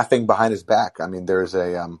laughing behind his back. I mean, there's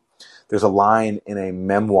a line in a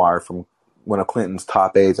memoir from one of Clinton's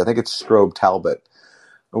top aides, I think it's Strobe Talbot,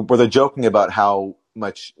 where they're joking about how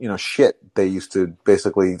much shit they used to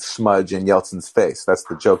basically smudge in Yeltsin's face. That's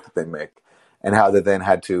the joke that they make, and how they then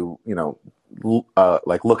had to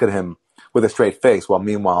like look at him with a straight face, while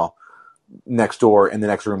meanwhile next door in the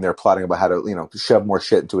next room they're plotting about how to shove more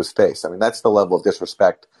shit into his face. I mean, that's the level of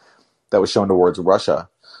disrespect that was shown towards Russia,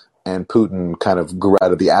 and Putin kind of grew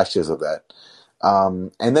out of the ashes of that.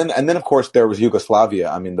 And then of course there was Yugoslavia.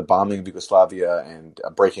 I mean, the bombing of Yugoslavia and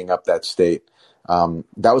breaking up that state.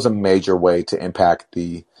 That was a major way to impact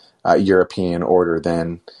the European order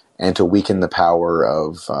then, and to weaken the power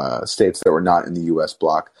of states that were not in the U.S.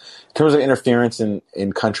 bloc. In terms of interference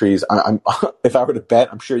in countries, if I were to bet,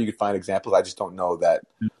 I'm sure you could find examples. I just don't know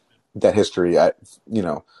that history.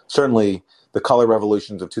 Certainly the color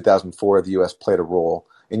revolutions of 2004, the U.S. played a role.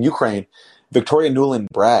 In Ukraine, Victoria Nuland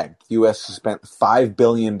bragged the U.S. has spent $5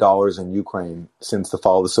 billion in Ukraine since the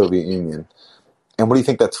fall of the Soviet Union. And what do you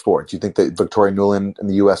think that's for? Do you think that Victoria Nuland and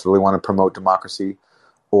the U.S. really want to promote democracy?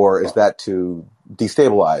 Or is that to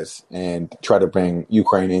destabilize and try to bring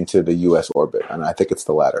Ukraine into the U.S. orbit? And I think it's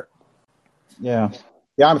the latter. Yeah,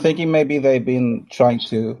 I'm thinking maybe they've been trying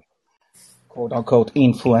to, quote unquote,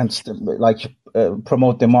 influence,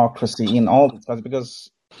 promote democracy in all these countries,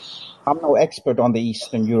 because I'm no expert on the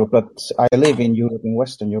Eastern Europe, but I live in Europe, in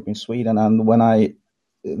Western Europe, in Sweden, and when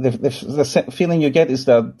the feeling you get is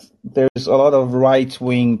that there's a lot of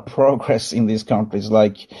right-wing progress in these countries,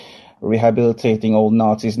 like rehabilitating old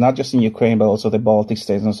Nazis, not just in Ukraine, but also the Baltic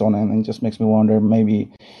states and so on. And it just makes me wonder, maybe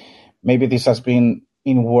this has been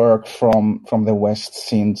in work from the West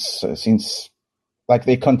since like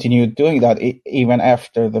they continued doing that even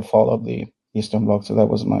after the fall of the Eastern Bloc. So that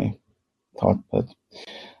was my thought, but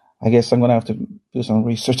I guess I'm going to have to do some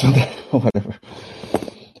research on that or whatever.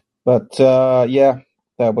 But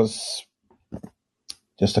that was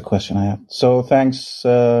just a question I had. So thanks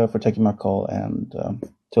for taking my call, and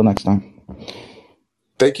till next time.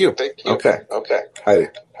 Thank you. Okay. Heidi.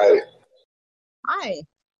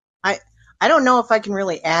 Hi. I don't know if I can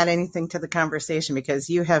really add anything to the conversation, because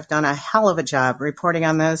you have done a hell of a job reporting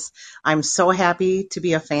on this. I'm so happy to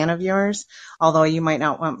be a fan of yours, although you might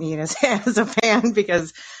not want me as a fan,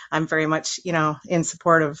 because I'm very much, in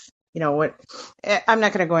support of, what. I'm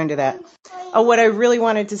not going to go into that. What I really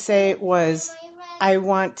wanted to say was, I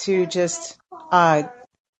want to just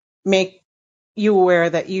make you aware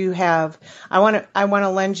that you have. I want to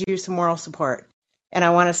lend you some moral support, and I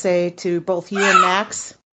want to say to both you and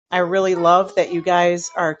Max, I really love that you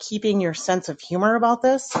guys are keeping your sense of humor about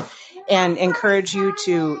this, and encourage you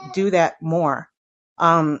to do that more.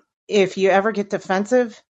 If you ever get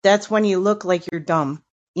defensive, that's when you look like you're dumb,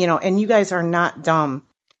 and you guys are not dumb.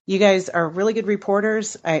 You guys are really good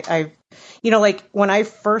reporters. I like when I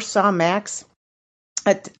first saw Max,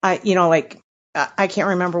 I can't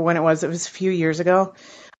remember when it was. It was a few years ago.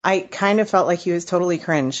 I kind of felt like he was totally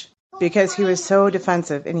cringe, because he was so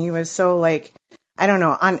defensive, and he was so I don't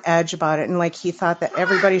know, on edge about it. And he thought that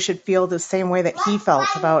everybody should feel the same way that he felt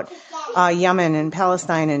about Yemen and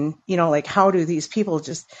Palestine. And, how do these people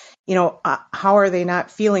just, how are they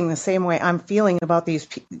not feeling the same way I'm feeling about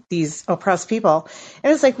these oppressed people?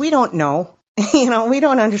 And it's like, we don't know, we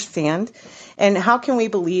don't understand. And how can we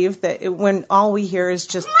believe that when all we hear is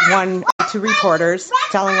just one or two reporters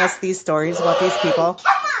telling us these stories about these people,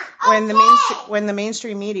 when the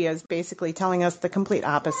mainstream media is basically telling us the complete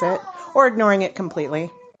opposite or ignoring it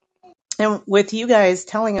completely? And with you guys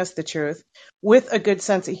telling us the truth with a good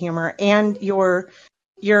sense of humor and your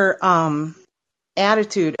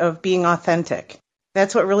attitude of being authentic,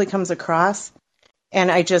 that's what really comes across.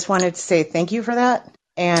 And I just wanted to say thank you for that.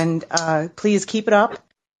 And please keep it up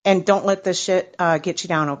and don't let this shit get you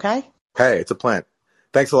down, okay? Hey, it's a plan.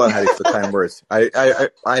 Thanks a lot, Heidi, for the kind words.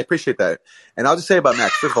 I appreciate that. And I'll just say about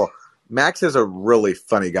Max, first of all, Max is a really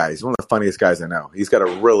funny guy. He's one of the funniest guys I know. He's got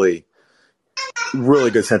a really,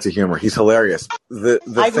 really good sense of humor. He's hilarious.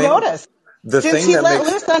 I've noticed. Since he let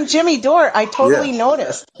loose on Jimmy Dore, I totally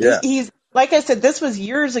noticed. Yeah. He's like I said, this was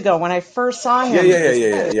years ago when I first saw him.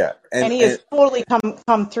 Yeah. And he has totally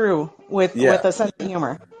come through with a sense of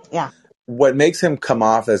humor. Yeah. What makes him come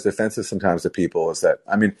off as defensive sometimes to people is that,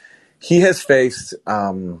 I mean, he has faced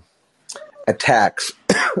attacks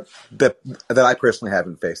that I personally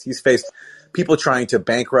haven't faced. He's faced people trying to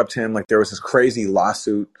bankrupt him. Like there was this crazy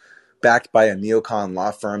lawsuit backed by a neocon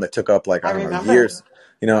law firm that took up like, I don't know, years,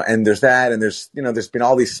 and there's that. And there's been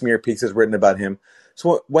all these smear pieces written about him.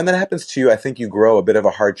 So when that happens to you, I think you grow a bit of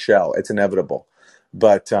a hard shell. It's inevitable.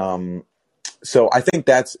 But so I think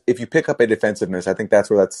that's, if you pick up a defensiveness, I think that's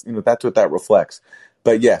what that reflects.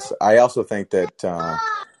 But yes, I also think that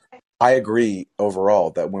I agree overall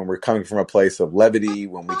that when we're coming from a place of levity,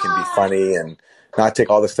 when we can be funny and not take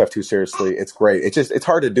all this stuff too seriously, it's great. It's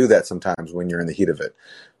hard to do that sometimes when you're in the heat of it.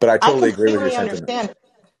 But I totally agree with your sentiment.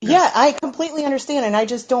 Yeah, I completely understand, and I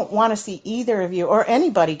just don't want to see either of you or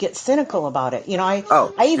anybody get cynical about it.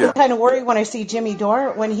 I even kind of worry when I see Jimmy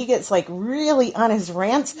Dore, when he gets like really on his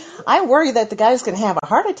rants. I worry that the guy's going to have a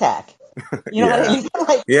heart attack. You know what I mean?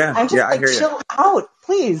 I'm just chill out,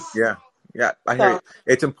 please. Yeah, I hear you.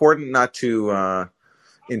 It's important not to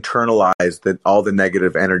internalize all the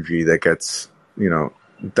negative energy that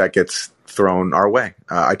gets thrown our way.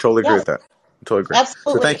 I totally agree with that. I totally agree.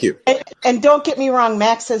 Absolutely. So thank you. And don't get me wrong,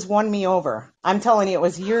 Max has won me over. I'm telling you, it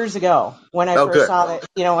was years ago when I first saw that.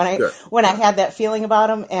 When I had that feeling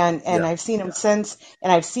about him, and I've seen him since,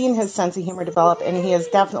 and I've seen his sense of humor develop, and he has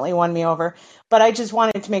definitely won me over. But I just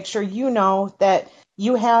wanted to make sure that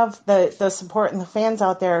you have the support and the fans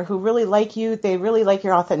out there who really like you. They really like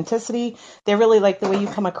your authenticity. They really like the way you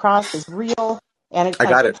come across as real. And I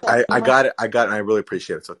got it. I got it. And I really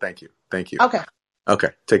appreciate it. So thank you. Okay.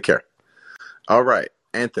 Take care. All right,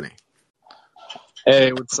 Anthony.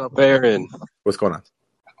 Hey, what's up, Aaron? What's going on?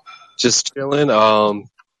 Just chilling.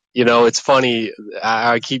 It's funny.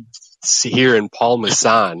 I keep hearing Paul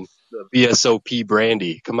Masson, the VSOP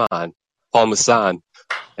brandy. Come on, Paul Masson.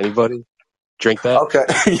 Anybody drink that? Okay.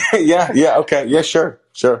 Yeah. Okay. Yeah. Sure.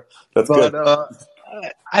 That's good.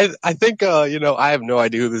 I think I have no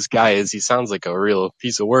idea who this guy is. He sounds like a real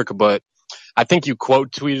piece of work, but I think you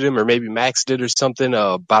quote tweeted him, or maybe Max did or something,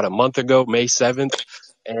 about a month ago, May 7th.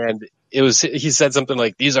 And he said something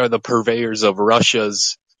like, these are the purveyors of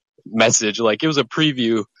Russia's message. Like it was a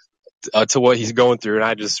preview to what he's going through. And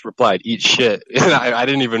I just replied, eat shit. And I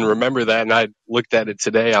didn't even remember that. And I looked at it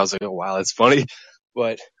today. I was like, oh, wow, that's funny.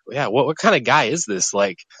 But yeah, what kind of guy is this?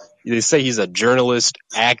 Like they say he's a journalist,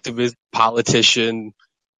 activist, politician.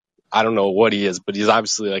 I don't know what he is, but he's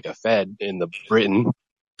obviously like a Fed in Britain.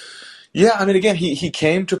 Yeah, I mean, again, he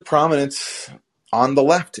came to prominence on the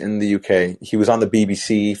left in the UK. He was on the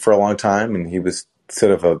BBC for a long time, and he was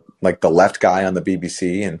sort of the left guy on the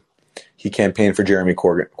BBC, and he campaigned for Jeremy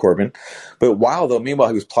Corbyn. But meanwhile,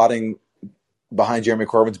 he was plotting behind Jeremy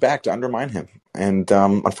Corbyn's back to undermine him. And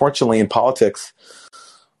unfortunately, in politics,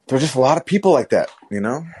 there are just a lot of people like that.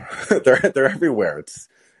 They're everywhere.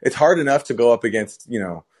 It's hard enough to go up against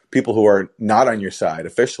people who are not on your side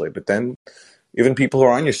officially, but then even people who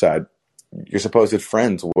are on your side, your supposed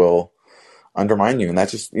friends, will undermine you, and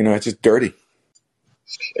that's just it's just dirty.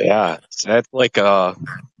 Yeah, so that's like the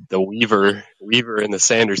Weaver in the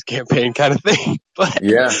Sanders campaign kind of thing. But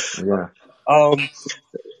yeah. What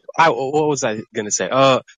was I gonna say?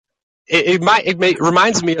 It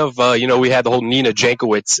reminds me of we had the whole Nina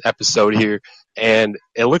Jankowicz episode here, and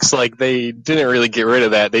it looks like they didn't really get rid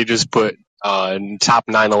of that. They just put top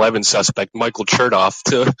 9/11 suspect Michael Chertoff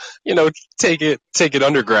to take it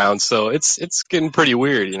underground. So it's getting pretty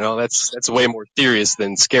weird. That's way more serious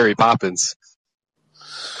than Scary Poppins.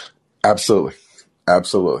 Absolutely.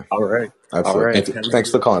 All right. Thanks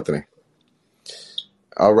for the call, Anthony.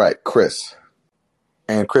 All right, Chris.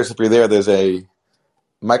 And Chris, if you're there, there's a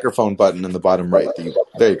microphone button in the bottom right.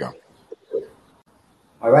 There you go.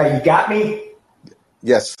 All right, you got me?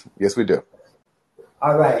 Yes, we do.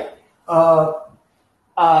 All right.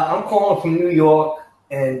 I'm calling from New York,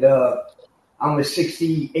 and I'm a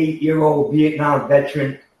 68-year-old Vietnam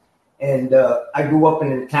veteran, and I grew up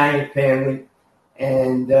in an Italian family,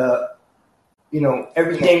 and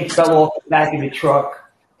everything fell off the back of the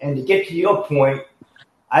truck. And to get to your point,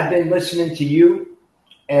 I've been listening to you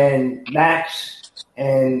and Max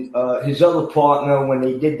and his other partner when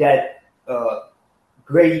they did that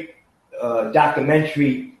great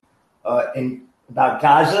documentary about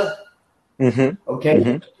Gaza. Mm-hmm. Okay,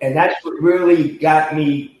 mm-hmm. And that's what really got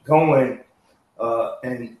me going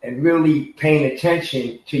and really paying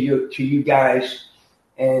attention to you guys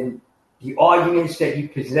and the arguments that you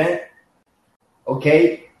present.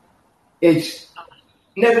 Okay, it's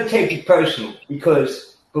never take it personal,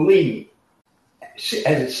 because believe me,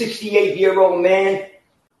 as a 68-year-old man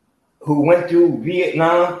who went through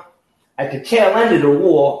Vietnam at the tail end of the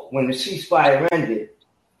war when the ceasefire ended,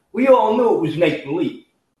 we all knew it was make believe.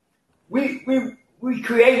 We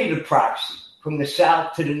created a proxy from the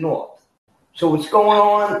south to the north. So what's going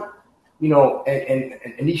on,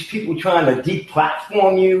 and these people trying to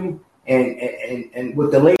deplatform you, and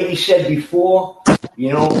what the lady said before, like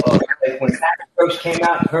when Matt first came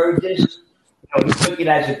out and heard this, he took it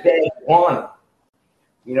as a badge of honor,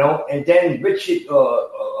 and then Richard,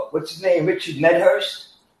 what's his name, Richard Medhurst,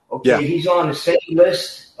 okay, He's on the same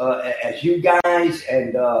list as you guys,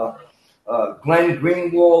 and Glenn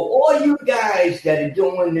Greenwald, all you guys that are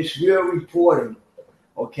doing this real reporting,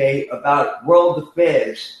 okay, about world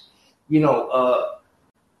affairs.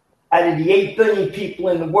 Out of the 8 billion people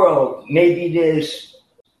in the world, maybe there's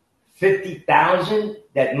 50,000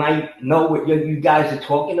 that might know what you guys are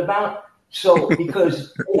talking about. So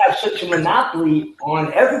because they have such a monopoly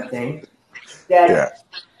on everything that,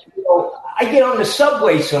 I get on the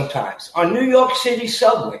subway sometimes, on New York City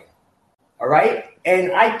subway, all right?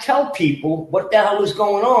 And I tell people what the hell is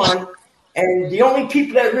going on, and the only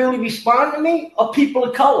people that really respond to me are people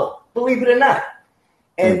of color, believe it or not.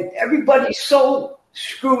 And everybody's so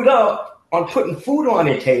screwed up on putting food on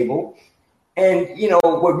their table. And,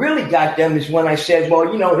 what really got them is when I said, well,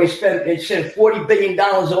 they sent $40 billion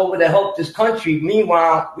over to help this country.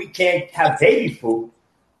 Meanwhile, we can't have baby food.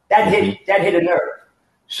 That hit a nerve.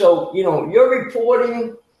 So, you're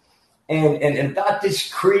reporting and about this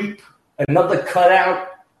creep, another cutout,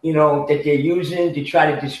 that they're using to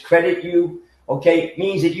try to discredit you, okay,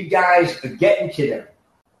 means that you guys are getting to them.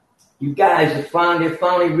 You guys are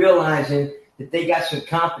finally realizing that they got some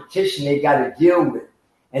competition they got to deal with,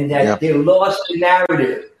 and that they lost the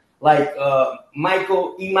narrative. Like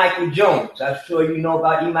Michael Jones. I'm sure you know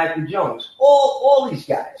about E. Michael Jones. All these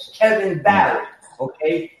guys. Kevin Barrett,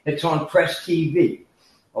 okay, that's on Press TV,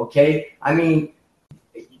 okay? I mean,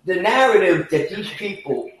 the narrative that these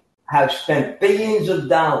people have spent billions of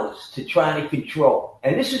dollars to try to control,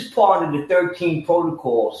 and this is part of the 13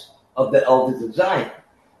 protocols of the Elders of Zion.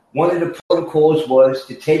 One of the protocols was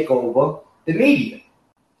to take over the media.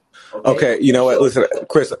 Okay, you know what? Listen,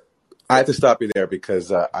 Chris, I have to stop you there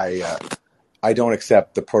because I don't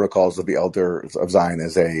accept the protocols of the Elders of Zion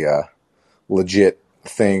as a legit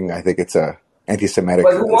thing. I think it's a anti-Semitic.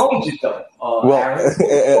 But who owns it, though?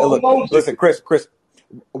 Look, listen, Chris,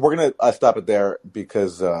 we're going to stop it there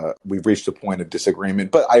because we've reached a point of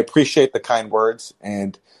disagreement. But I appreciate the kind words,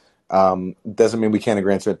 and doesn't mean we can't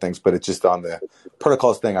agree on certain things, but it's just on the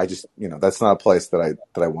protocols thing. I just, that's not a place that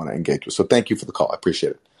I want to engage with. So thank you for the call. I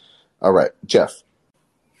appreciate it. All right, Jeff.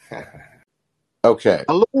 Okay.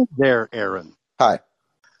 Hello there, Aaron. Hi.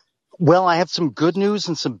 Well, I have some good news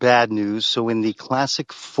and some bad news. So in the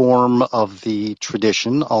classic form of the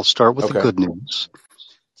tradition, I'll start with the good news.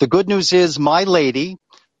 The good news is my lady,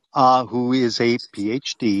 who is a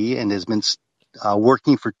PhD and has been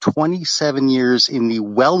working for 27 years in the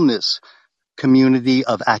wellness community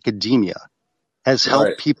of academia, has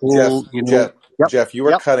helped people. Jeff, you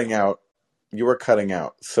were cutting out. You were cutting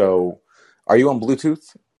out. So, are you on Bluetooth?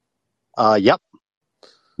 Yep.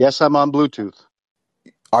 Yes, I'm on Bluetooth.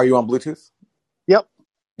 Are you on Bluetooth? Yep.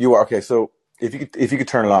 You are. Okay. So if you could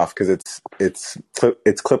turn it off because it's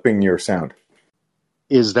clipping your sound.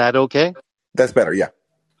 Is that okay? That's better. Yeah.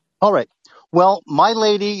 All right. Well, my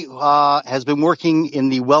lady has been working in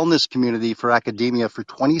the wellness community for academia for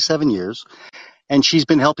 27 years, and she's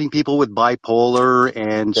been helping people with bipolar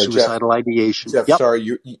and suicidal ideation. Jeff,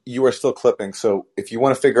 sorry, you are still clipping. So if you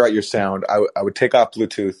want to figure out your sound, I would take off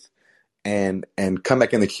Bluetooth and come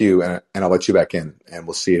back in the queue, and I'll let you back in, and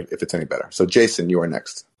we'll see if it's any better. So Jason, you are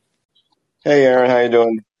next. Hey, Aaron, how you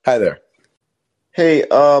doing? Hi there. Hey,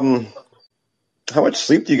 How much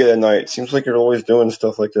sleep do you get at night? Seems like you're always doing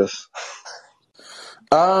stuff like this.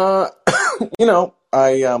 You know,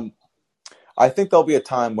 I think there'll be a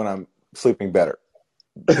time when I'm sleeping better,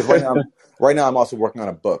 because right now I'm also working on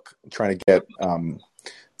a book, trying to get,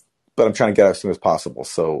 but I'm trying to get out as soon as possible.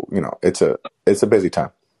 So you know, it's a busy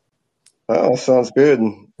time. Oh, sounds good.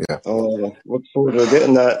 Yeah. Look forward to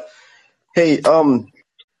getting that. Hey,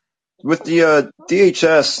 with the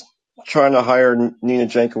DHS trying to hire Nina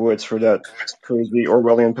Jankowicz for that crazy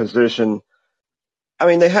Orwellian position, I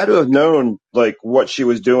mean, they had to have known like what she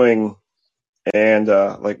was doing and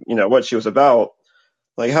like what she was about.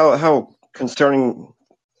 Like, how concerning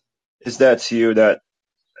is that to you that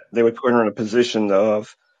they would put her in a position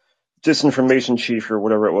of disinformation chief or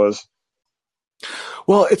whatever it was?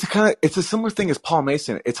 Well, it's a similar thing as Paul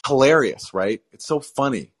Mason. It's hilarious, right? It's so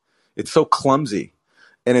funny. It's so clumsy.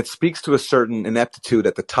 And it speaks to a certain ineptitude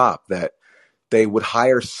at the top that they would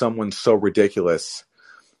hire someone so ridiculous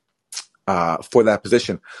for that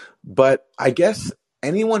position. But I guess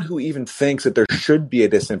anyone who even thinks that there should be a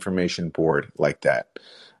disinformation board like that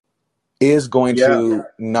is going to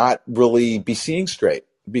not really be seeing straight,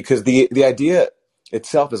 because the idea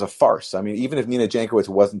itself is a farce. I mean, even if Nina Jankowicz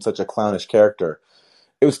wasn't such a clownish character,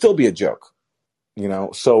 it would still be a joke, you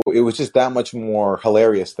know? So it was just that much more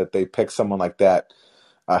hilarious that they picked someone like that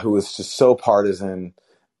who was just so partisan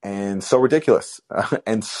and so ridiculous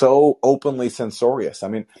and so openly censorious. I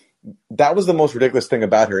mean, that was the most ridiculous thing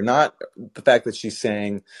about her, not the fact that she's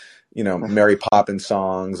saying, you know, Mary Poppins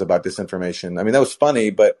songs about disinformation. I mean, that was funny,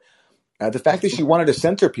 but the fact that she wanted to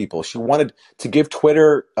censor people, she wanted to give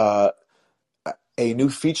Twitter a new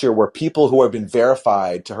feature where people who have been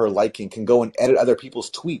verified to her liking can go and edit other people's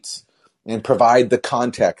tweets and provide the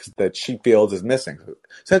context that she feels is missing.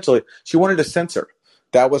 Essentially, she wanted to censor.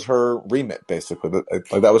 That was her remit, basically.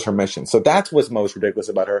 Like, that was her mission. So that's what's most ridiculous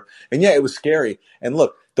about her. And yeah, it was scary. And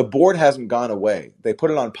look, the board hasn't gone away. They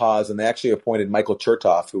put it on pause, and they actually appointed Michael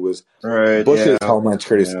Chertoff, who was Bush's Homeland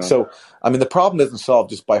Security. Yeah. So, I mean, the problem isn't solved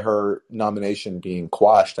just by her nomination being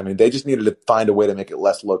quashed. I mean, they just needed to find a way to make it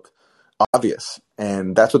less look obvious.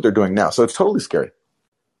 And that's what they're doing now. So it's totally scary.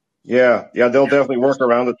 Yeah, they'll definitely work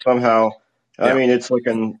around it somehow. I mean, it's like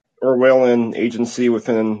an Orwellian agency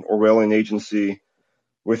within an Orwellian agency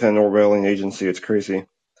within an Orwellian agency. It's crazy.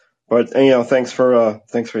 But thanks for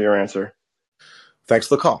your answer. Thanks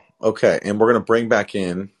for the call. Okay, and we're going to bring back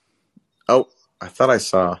in. Oh, I thought I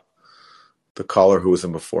saw the caller who was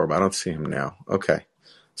in before, but I don't see him now. Okay,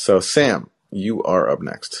 so Sam, you are up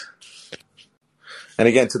next. And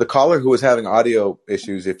again, to the caller who was having audio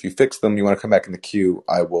issues, if you fix them, you want to come back in the queue,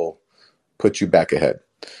 I will put you back ahead.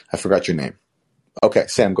 I forgot your name. Okay,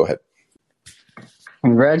 Sam, go ahead.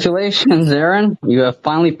 Congratulations, Aaron. You have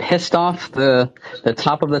finally pissed off the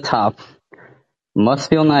top of the top. Must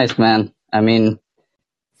feel nice, man. I mean,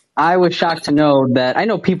 I was shocked to know that, I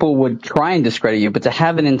know people would try and discredit you, but to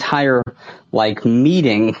have an entire,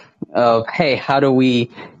 meeting of, hey, how do we,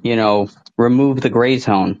 remove the gray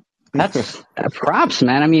zone? That's props,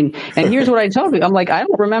 man. I mean, and here's what I tell you. I'm like, I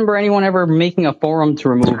don't remember anyone ever making a forum to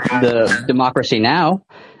remove the Democracy Now!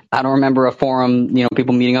 I don't remember a forum,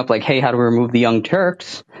 people meeting up like, hey, how do we remove the Young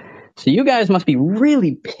Turks? So you guys must be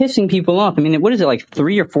really pissing people off. I mean, what is it, like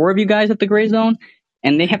 3 or 4 of you guys at the gray zone?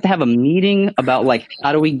 And they have to have a meeting about,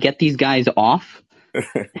 how do we get these guys off?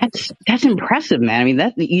 That's impressive, man. I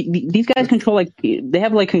mean, these guys control, they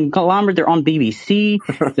have, a conglomerate. They're on BBC.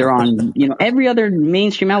 They're on, every other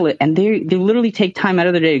mainstream outlet. And they literally take time out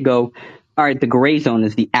of their day to go, all right, the gray zone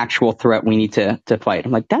is the actual threat we need to fight.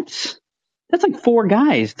 I'm like, that's like 4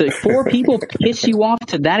 guys. The 4 people piss you off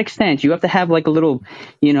to that extent. You have to have a little,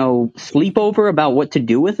 sleepover about what to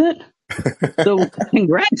do with it. So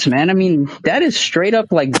congrats, man. I mean, that is straight up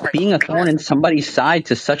being a thorn in somebody's side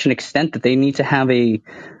to such an extent that they need to have a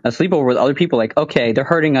sleepover with other people. Like, okay, they're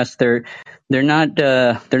hurting us. They're not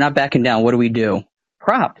backing down. What do we do?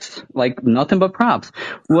 Props. Nothing but props.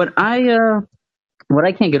 What I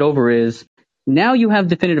can't get over is now you have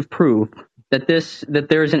definitive proof that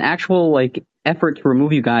there's an actual effort to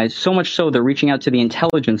remove you guys, so much so they're reaching out to the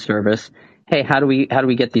intelligence service. Hey, how do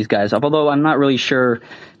we get these guys up? Although I'm not really sure.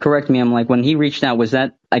 Correct me. I'm when he reached out, was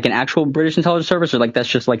that an actual British intelligence service, or that's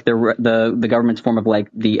just the government's form of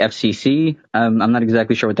the FCC? I'm not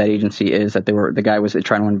exactly sure what that agency is that the guy was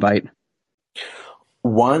trying to invite.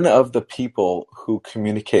 One of the people who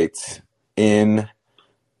communicates in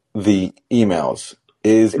the emails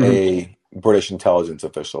is a British intelligence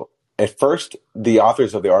official. At first, the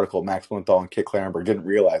authors of the article, Max Blumenthal and Kit Clarenberg, didn't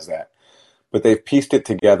realize that, but they've pieced it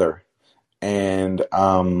together. And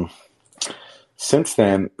since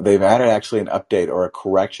then, they've added actually an update or a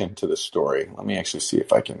correction to the story. Let me actually see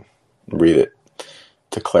if I can read it.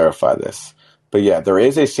 to clarify this. But yeah, there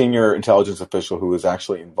is a senior intelligence official who is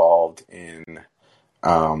actually involved in.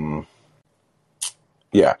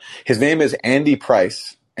 His name is Andy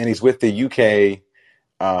Price, and he's with the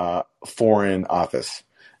UK Foreign Office,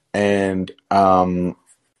 and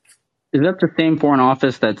is that the same foreign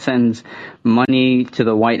office that sends money to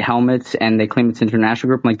the White Helmets and they claim it's international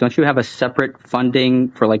group? Like, don't you have a separate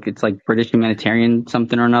funding for it's like British humanitarian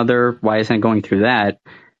something or another? Why isn't it going through that?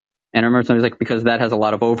 And I remember somebody was like, because that has a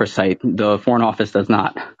lot of oversight. The foreign office does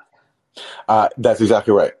not. That's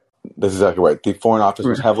exactly right. The Foreign Office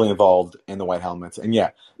was heavily involved in the White Helmets. And yeah,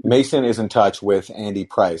 Mason is in touch with Andy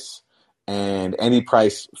Price. And Andy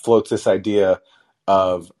Price floats this idea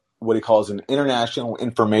of what he calls an international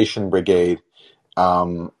information brigade.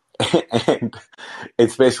 And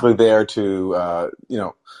it's basically there to,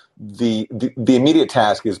 the immediate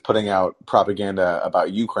task is putting out propaganda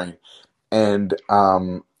about Ukraine. And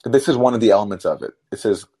this is one of the elements of it. It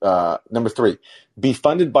says, number 3, be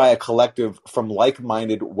funded by a collective from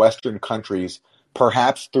like-minded Western countries,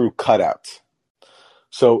 perhaps through cutouts.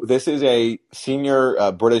 So this is a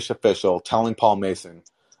senior British official telling Paul Mason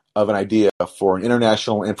of an idea for an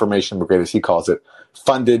international information brigade, as he calls it,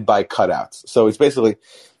 funded by cutouts. So it's basically,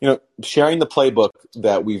 sharing the playbook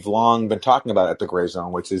that we've long been talking about at the Gray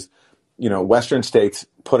Zone, which is, Western states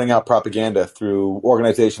putting out propaganda through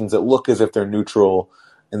organizations that look as if they're neutral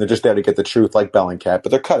and they're just there to get the truth, like Bellingcat,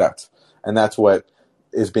 but they're cutouts. And that's what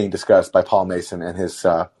is being discussed by Paul Mason and his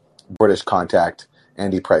British contact,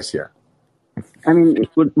 Andy Price, here. I mean,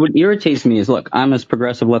 what irritates me is, look, I'm as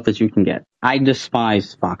progressive left as you can get. I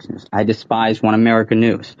despise Fox News. I despise One American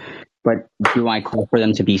News. But do I call for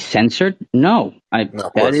them to be censored? No.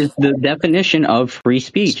 That is the definition of free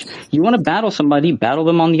speech. You want to battle somebody, battle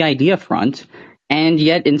them on the idea front. And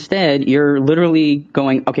yet instead, you're literally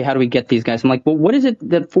going, okay, how do we get these guys? I'm like, well, what is it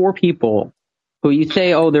that 4 people who you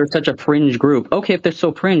say, oh, they're such a fringe group. Okay, if they're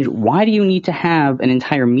so fringe, why do you need to have an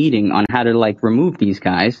entire meeting on how to remove these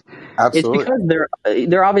guys? Absolutely. It's because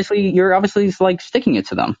you're obviously sticking it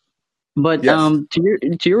to them. But yes.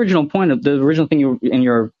 To your original point of the original thing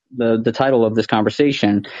the title of this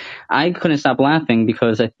conversation, I couldn't stop laughing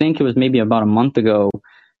because I think it was maybe about a month ago,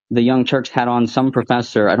 the Young Turks had on some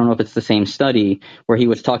professor, I don't know if it's the same study, where he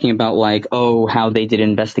was talking about how they did an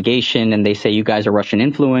investigation and they say you guys are Russian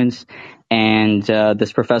influence. And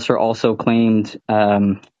this professor also claimed,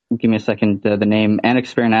 give me a second, the name,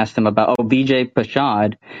 Anexpert asked him about, Vijay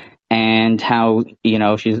Prashad, and how,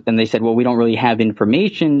 and they said, well, we don't really have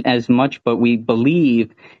information as much, but we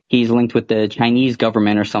believe he's linked with the Chinese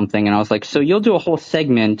government or something. And I was like, so you'll do a whole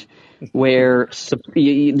segment where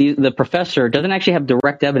the professor doesn't actually have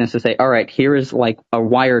direct evidence to say, all right, here is a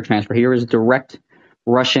wire transfer. Here is direct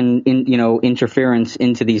Russian, interference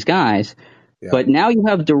into these guys. Yeah. But now you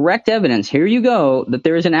have direct evidence. Here you go, that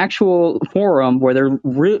there is an actual forum where they're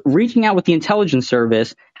reaching out with the intelligence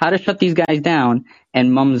service, how to shut these guys down,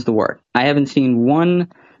 and mum's the word. I haven't seen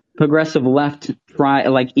one progressive left try,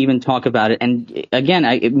 even talk about it. And again,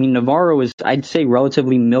 I mean, Navarro is, I'd say,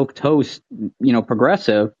 relatively milquetoast,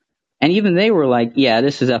 progressive. And even they were like, yeah,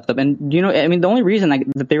 this is effed up. And, the only reason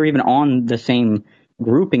that they were even on the same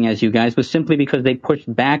grouping as you guys was simply because they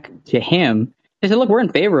pushed back to him. They said, look, we're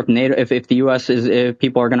in favor of NATO. If the U.S. if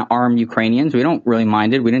people are going to arm Ukrainians, we don't really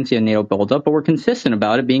mind it. We didn't see a NATO buildup, but we're consistent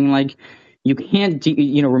about it, being like, you can't,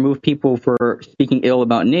 remove people for speaking ill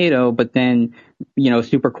about NATO, but then,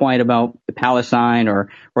 super quiet about Palestine or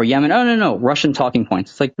Yemen. Oh, no, Russian talking points.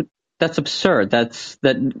 It's like, that's absurd.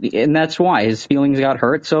 And that's why his feelings got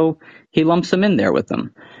hurt. So he lumps them in there with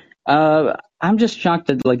them. I'm just shocked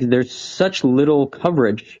that there's such little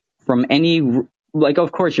coverage from any,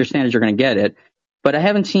 of course your standards are going to get it, but I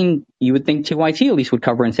haven't seen, you would think TYT at least would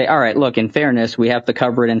cover and say, all right, look, in fairness, we have to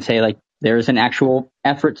cover it and say there's an actual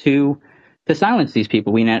effort to silence these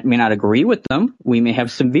people. We may not agree with them. We may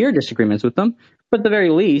have severe disagreements with them, but at the very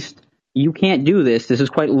least, you can't do this. This is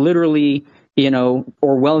quite literally,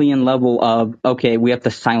 Orwellian level of, okay, we have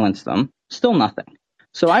to silence them. Still nothing.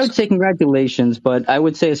 So I would say congratulations, but I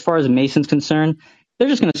would say as far as Mason's concerned, they're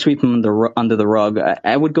just going to sweep him under the rug.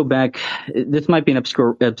 I would go back. This might be an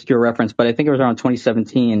obscure reference, but I think it was around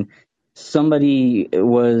 2017. Somebody I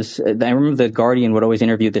remember the Guardian would always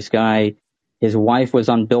interview this guy. His wife was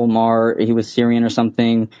on Bill Maher. He was Syrian or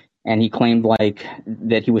something. And he claimed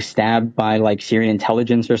that he was stabbed by Syrian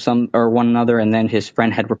intelligence or one another. And then his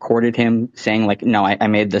friend had recorded him saying no, I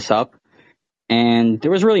made this up. And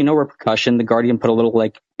there was really no repercussion. The Guardian put a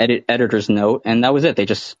little editor's note, and that was it. They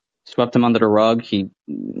just swept him under the rug.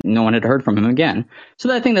 No one had heard from him again.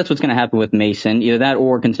 So I think that's what's going to happen with Mason. Either that,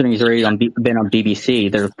 or considering he's already been on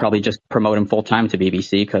BBC, they'll probably just promote him full time to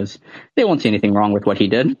BBC because they won't see anything wrong with what he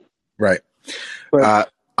did. Right.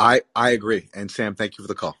 But, I agree. And Sam, thank you for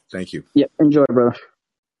the call. Thank you. Yeah, enjoy, brother.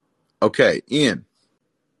 Okay, Ian.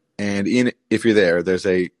 And Ian, if you're there, there's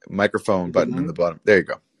a microphone button in the bottom. There you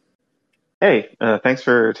go. Hey, thanks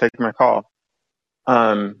for taking my call.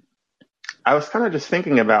 I was kind of just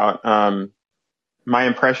thinking about my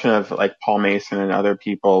impression of like Paul Mason and other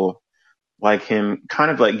people like him, kind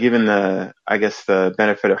of like given the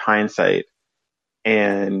benefit of hindsight,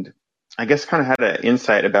 and I guess kind of had an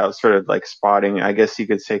insight about sort of like spotting, I guess you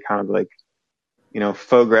could say kind of like,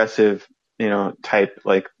 faux aggressive, type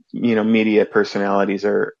like, media personalities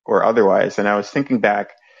or otherwise. And I was thinking back,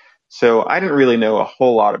 so I didn't really know a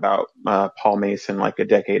whole lot about Paul Mason like a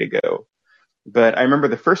decade ago. But I remember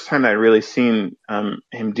the first time I'd really seen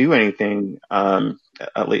him do anything,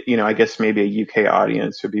 at least, I guess maybe a UK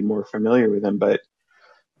audience would be more familiar with him. But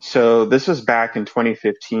so this was back in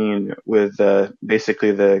 2015 with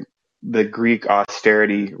basically the Greek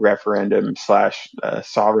austerity referendum /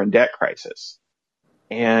 sovereign debt crisis.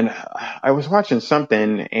 And I was watching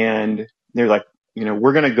something and they're like,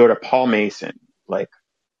 we're going to go to Paul Mason, like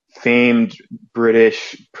famed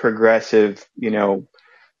British progressive,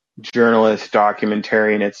 journalist,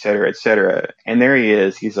 documentarian, et cetera, et cetera. And there he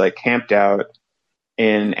is. He's like camped out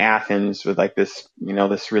in Athens with like this,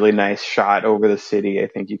 this really nice shot over the city. I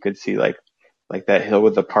think you could see like that hill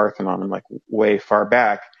with the Parthenon, like way far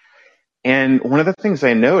back. And one of the things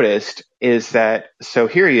I noticed is that, so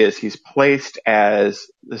here he is, he's placed as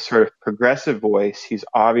the sort of progressive voice. He's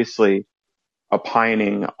obviously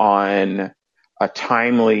opining on a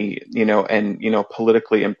timely, and,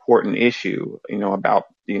 politically important issue, about,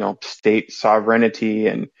 state sovereignty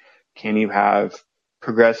and can you have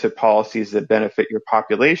progressive policies that benefit your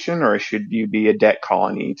population, or should you be a debt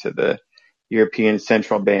colony to the European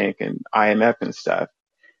Central Bank and IMF and stuff?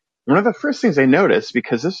 One of the first things I noticed,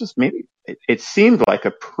 because this was maybe, it seemed like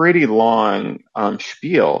a pretty long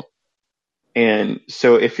spiel. And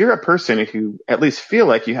so if you're a person who at least feel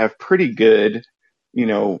like you have pretty good,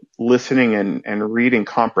 listening and reading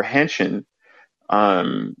comprehension,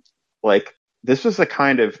 like this was the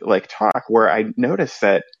kind of like talk where I noticed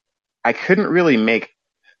that I couldn't really make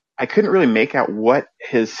out what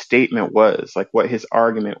his statement was, like what his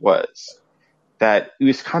argument was. That he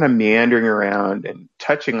was kind of meandering around and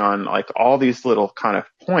touching on like all these little kind of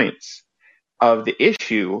points of the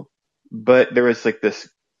issue, but there was like this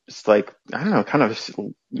like, I don't know, kind of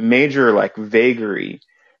major like vagary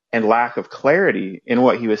and lack of clarity in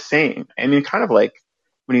what he was saying. I mean, kind of like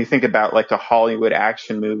when you think about like a Hollywood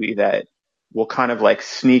action movie that will kind of like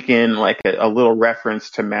sneak in like a little reference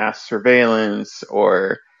to mass surveillance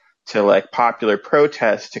or to like popular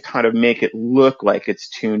protests to kind of make it look like it's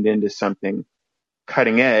tuned into something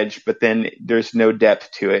cutting edge, but then there's no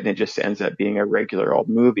depth to it and it just ends up being a regular old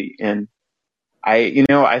movie. And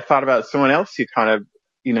I thought about someone else who kind of,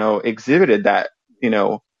 exhibited that,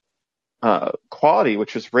 quality,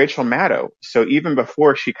 which was Rachel Maddow. So even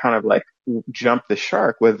before she kind of like jumped the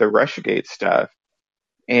shark with the Russiagate stuff,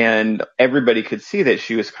 and everybody could see that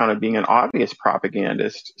she was kind of being an obvious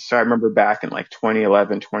propagandist. So I remember back in like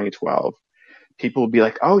 2011, 2012, people would be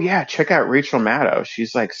like, oh yeah, check out Rachel Maddow.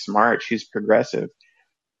 She's like smart. She's progressive.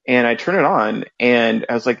 And I turned it on and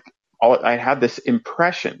I was like, I had this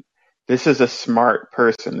impression. This is a smart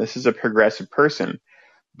person. This is a progressive person.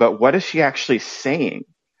 But what is she actually saying?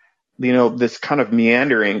 This kind of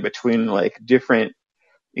meandering between like different,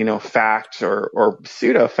 facts or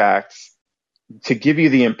pseudo facts to give you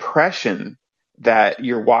the impression that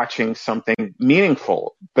you're watching something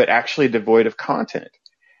meaningful, but actually devoid of content.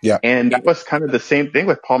 Yeah. And that was kind of the same thing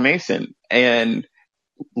with Paul Mason. And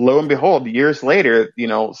lo and behold, years later,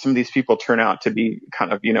 some of these people turn out to be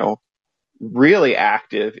kind of, really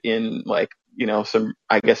active in like, some,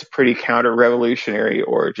 I guess, pretty counter-revolutionary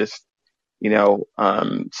or just,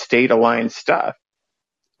 state-aligned stuff.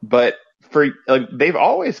 But they've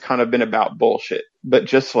always kind of been about bullshit, but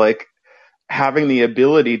just like having the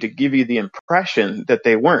ability to give you the impression that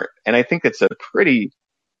they weren't. And I think it's a pretty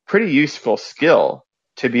useful skill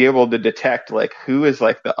to be able to detect like who is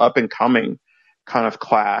like the up and coming kind of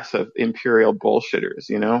class of imperial bullshitters,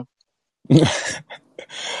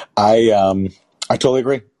 I totally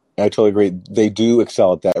agree. They do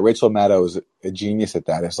excel at that. Rachel Maddow is a genius at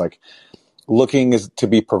that. It's like looking to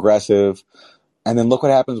be progressive, and then look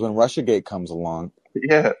what happens when Russiagate comes along.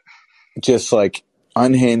 Yeah. Just like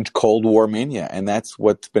unhinged Cold War mania, and that's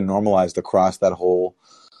what's been normalized across that whole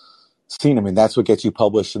scene. I mean, that's what gets you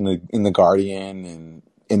published in the Guardian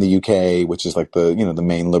in the UK, which is like the the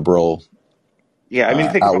main liberal Yeah, I mean,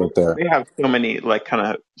 think about outlet there. they have so many like kind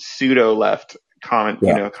of pseudo left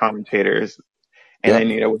Yeah. commentators, and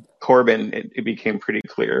Yep. then with Corbyn, it became pretty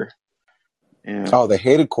clear. Yeah. Oh, they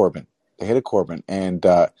hated Corbyn. They hated Corbyn, and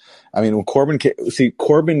I mean, when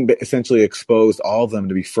Corbyn essentially exposed all of them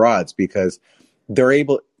to be frauds because they're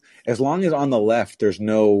able, as long as on the left there's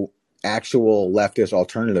no actual leftist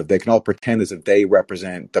alternative, they can all pretend as if they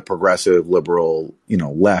represent the progressive liberal,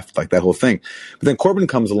 left, like that whole thing. But then Corbyn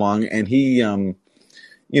comes along and he,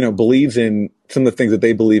 believes in some of the things that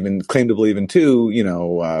they believe in, claim to believe in too.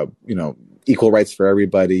 Equal rights for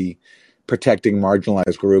everybody, protecting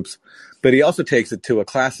marginalized groups. But he also takes it to a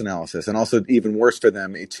class analysis, and also even worse for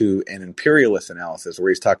them, to an imperialist analysis, where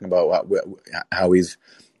he's talking about how he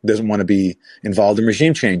doesn't want to be involved in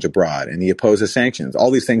regime change abroad, and he opposes sanctions.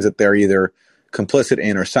 All these things that they're either complicit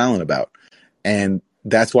in or silent about, and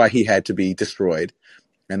that's why he had to be destroyed.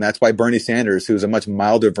 And that's why Bernie Sanders, who's a much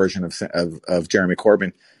milder version of Jeremy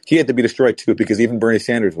Corbyn, he had to be destroyed too, because even Bernie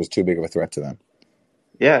Sanders was too big of a threat to them.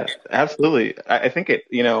 Yeah, absolutely. I think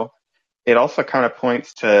it also kind of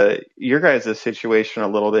points to your guys' situation a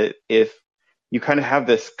little bit. If you kind of have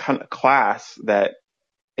this kind of class that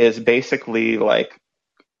is basically like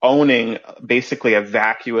owning basically a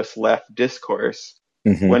vacuous left discourse,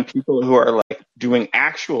 when people who are like doing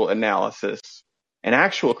actual analysis and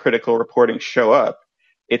actual critical reporting show up,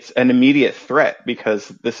 it's an immediate threat, because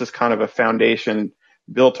this is kind of a foundation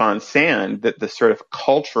built on sand that the sort of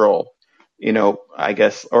cultural, I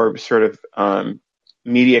guess, or sort of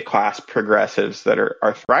media class progressives that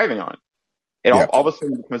are thriving on. It all of a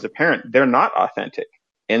sudden becomes apparent they're not authentic.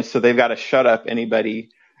 And so they've got to shut up anybody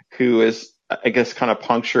who is, I guess, kind of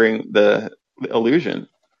puncturing the illusion.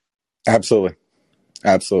 Absolutely.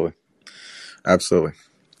 Absolutely. Absolutely.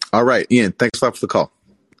 All right, Ian, thanks a lot for the call.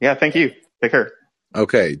 Yeah, thank you. Take care.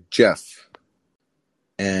 Okay, Jeff.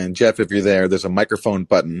 And Jeff, if you're there's a microphone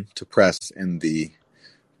button to press in the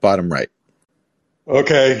bottom right.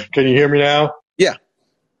 Okay, can you hear me now? Yeah.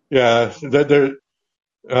 Yeah.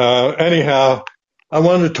 Anyhow, I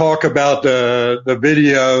wanted to talk about the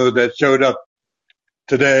video that showed up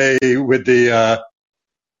today with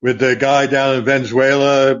the guy down in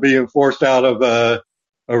Venezuela being forced out of a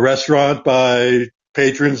restaurant by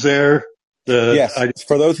patrons there. Yes.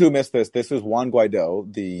 For those who missed this is Juan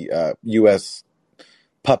Guaido, the U.S.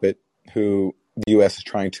 puppet who the U.S. is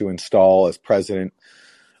trying to install as president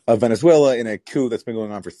of Venezuela in a coup that's been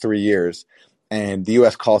going on for 3 years. And the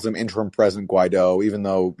U.S. calls him interim President Guaido, even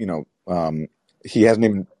though, he hasn't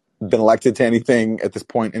even been elected to anything at this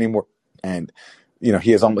point anymore. And,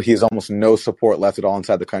 he has almost no support left at all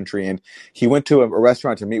inside the country. And he went to a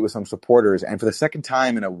restaurant to meet with some supporters. And for the second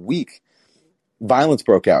time in a week, violence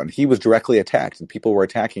broke out, and he was directly attacked, and people were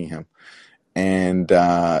attacking him. And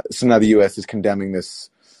so now the U.S. is condemning this,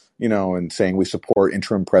 and saying we support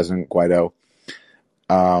interim President Guaido,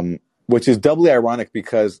 which is doubly ironic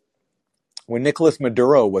because when Nicolas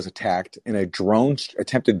Maduro was attacked in a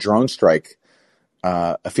attempted drone strike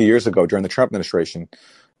a few years ago during the Trump administration,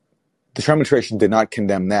 the Trump administration did not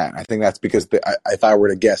condemn that. I think that's because, if I were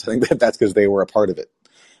to guess, I think that's because they were a part of it.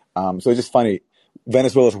 So it's just funny.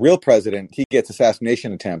 Venezuela's real president, he gets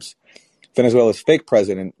assassination attempts. Venezuela's fake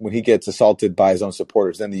president, when he gets assaulted by his own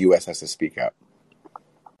supporters, then the U.S. has to speak out.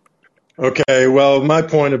 Okay, well, my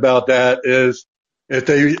point about that is if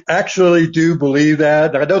they actually do believe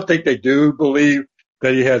that, I don't think they do believe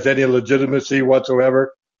that he has any legitimacy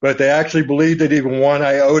whatsoever, but if they actually believe that even one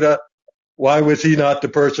iota, why was he not the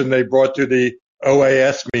person they brought to the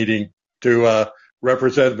OAS meeting to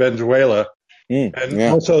represent Venezuela?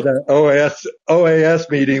 Also, that OAS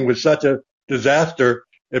meeting was such a disaster,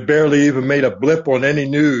 it barely even made a blip on any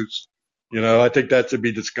news. I think that should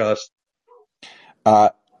be discussed.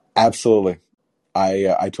 Absolutely.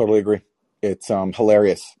 I totally agree. It's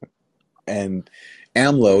hilarious. And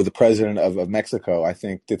AMLO, the president of Mexico, I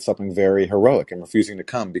think did something very heroic in refusing to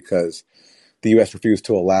come because the U.S. refused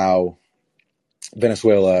to allow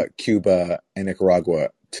Venezuela, Cuba, and Nicaragua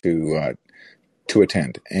to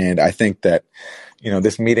attend. And I think that,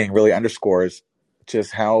 this meeting really underscores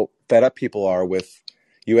just how fed up people are with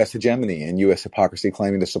U.S. hegemony and U.S. hypocrisy,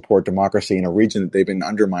 claiming to support democracy in a region that they've been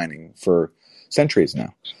undermining for centuries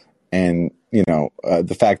now. And,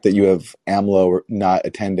 the fact that you have AMLO not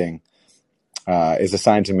attending is a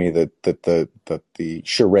sign to me that the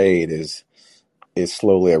charade is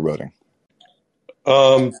slowly eroding.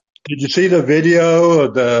 Did you see the video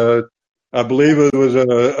of I believe it was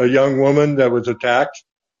a young woman that was attacked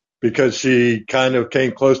because she kind of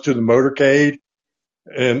came close to the motorcade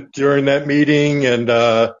and during that meeting, and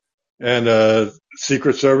a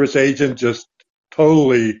Secret Service agent just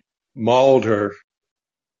totally mauled her.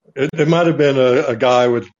 It might have been a guy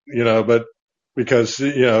with, but because,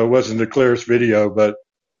 it wasn't the clearest video, but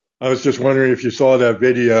I was just wondering if you saw that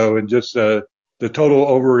video and just the total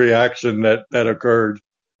overreaction that occurred.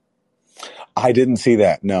 I didn't see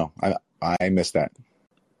that. No, I missed that.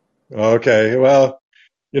 Okay. Well,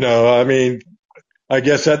 I mean, I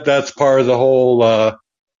guess that's part of the whole, I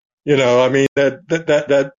mean,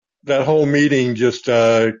 that whole meeting just,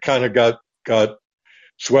 kind of got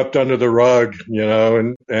swept under the rug,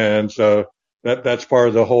 and so that's part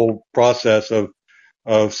of the whole process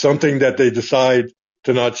of something that they decide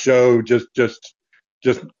to not show, just,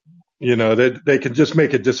 they can just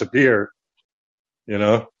make it disappear,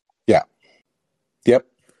 Yeah.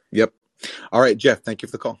 Yep. All right, Jeff, thank you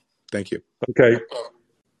for the call. Thank you.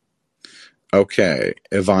 Okay,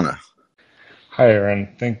 Ivana. Hi,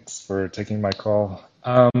 Aaron. Thanks for taking my call.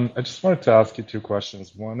 I just wanted to ask you two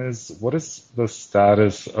questions. One is, what is the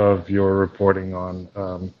status of your reporting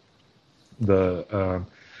on the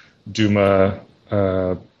Duma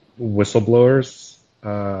whistleblowers?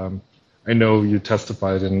 I know you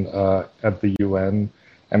testified at the UN,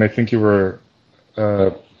 and I think you were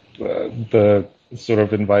the sort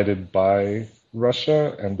of invited by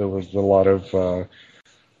Russia, and there was a lot of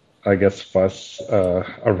I guess, fuss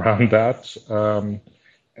around that.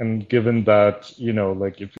 And given that,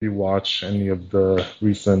 like if you watch any of the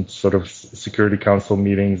recent sort of Security Council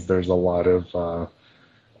meetings, there's a lot of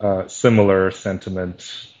similar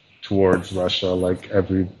sentiment towards Russia. Like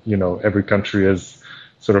every country is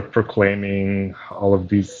sort of proclaiming all of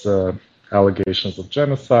these allegations of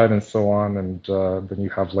genocide and so on. And then you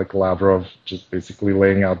have like Lavrov just basically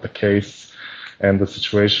laying out the case and the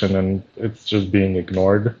situation, and it's just being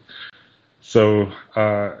ignored. So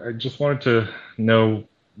I just wanted to know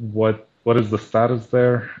what is the status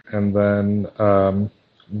there, and then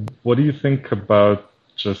what do you think about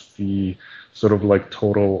just the sort of like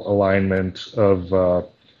total alignment of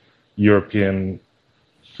European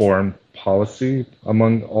foreign policy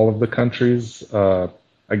among all of the countries? I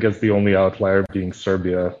guess the only outlier being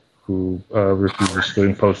Serbia, who refuses to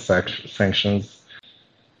impose sanctions.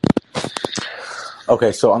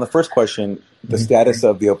 Okay, so on the first question, the status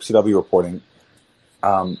of the OPCW reporting,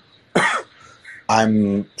 I'm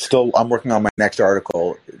working on my next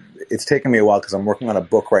article. It's taken me a while because I'm working on a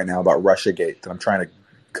book right now about Russiagate that I'm trying to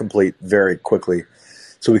complete very quickly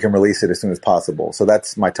so we can release it as soon as possible. So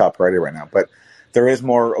that's my top priority right now. But there is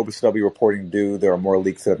more OPCW reporting due. There are more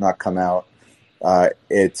leaks that have not come out.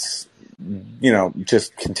 It's,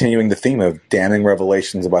 just continuing the theme of damning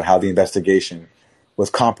revelations about how the investigation was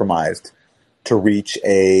compromised to reach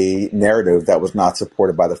a narrative that was not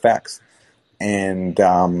supported by the facts. And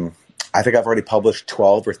I think I've already published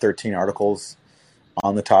 12 or 13 articles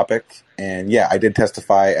on the topic. And yeah, I did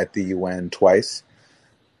testify at the UN twice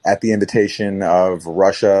at the invitation of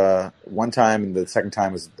Russia one time, and the second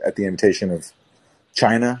time was at the invitation of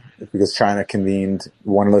China, because China convened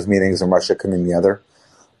one of those meetings and Russia convened the other.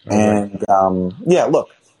 And look,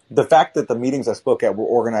 the fact that the meetings I spoke at were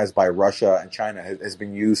organized by Russia and China has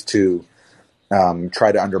been used to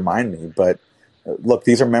try to undermine me. But look,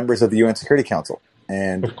 these are members of the UN Security Council.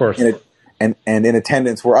 And of course, and in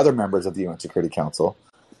attendance were other members of the UN Security Council.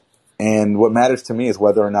 And what matters to me is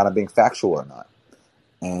whether or not I'm being factual or not.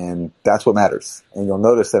 And that's what matters. And you'll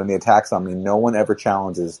notice that in the attacks on me, no one ever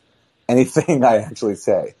challenges anything I actually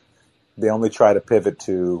say. They only try to pivot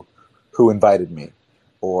to who invited me,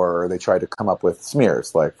 or they try to come up with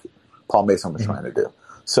smears like Paul Mason was trying to do.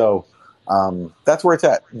 So that's where it's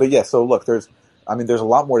at. But yeah, so look, there's a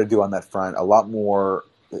lot more to do on that front, a lot more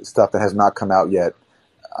stuff that has not come out yet,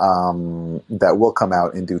 that will come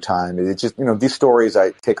out in due time. It's just, these stories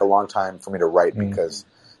take a long time for me to write because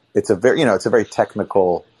it's a very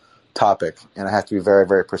technical topic, and I have to be very,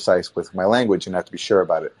 very precise with my language and I have to be sure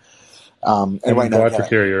about it. And I'm right glad now, to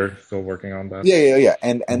hear you're still working on that. Yeah.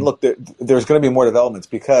 And look, there's going to be more developments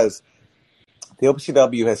because the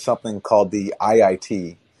OPCW has something called the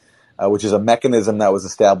IIT, which is a mechanism that was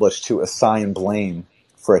established to assign blame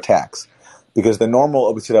for attacks. Because the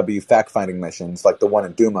normal OPCW fact-finding missions, like the one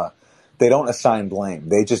in Duma, they don't assign blame.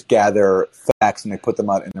 They just gather facts and they put them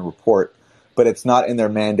out in a report, but it's not in their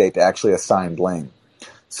mandate to actually assign blame.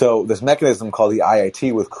 So this mechanism called the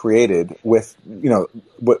IIT was created with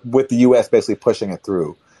the U.S. basically pushing it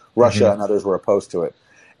through. Russia and others were opposed to it.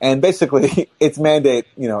 And basically its mandate,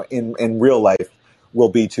 in real life will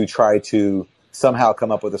be to try to somehow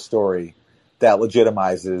come up with a story that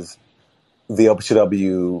legitimizes the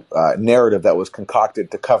OPCW narrative that was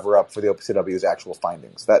concocted to cover up for the OPCW's actual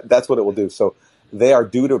findings. That's what it will do. So they are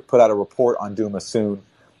due to put out a report on Duma soon.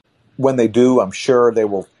 When they do, I'm sure they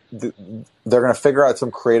will they're going to figure out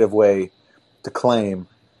some creative way to claim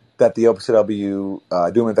that the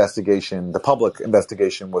OPCW Duma investigation, the public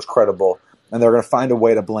investigation, was credible, and they're going to find a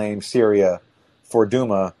way to blame Syria for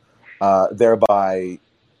Duma, thereby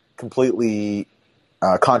completely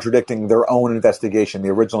contradicting their own investigation, the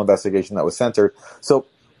original investigation that was censored. So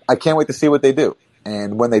I can't wait to see what they do.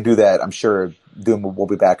 And when they do that, I'm sure Duma will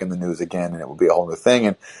be back in the news again, and it will be a whole new thing.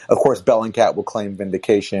 And, of course, Bellingcat will claim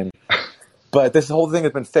vindication. But this whole thing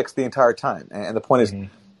has been fixed the entire time. And the point is,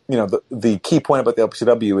 the key point about the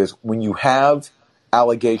LPCW is when you have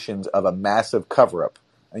allegations of a massive cover-up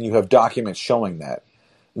and you have documents showing that,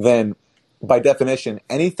 then by definition,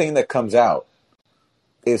 anything that comes out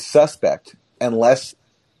is suspect unless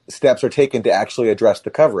steps are taken to actually address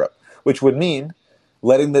the cover-up, which would mean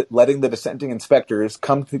letting the dissenting inspectors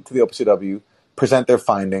come to the OPCW, present their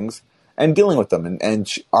findings, and dealing with them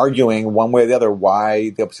and arguing one way or the other why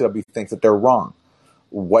the OPCW thinks that they're wrong,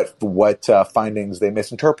 what findings they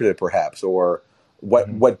misinterpreted perhaps, or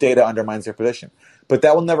what data undermines their position. But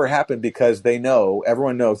that will never happen because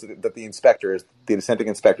everyone knows that the dissenting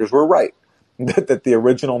inspectors were right, that the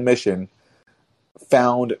original mission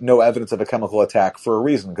found no evidence of a chemical attack for a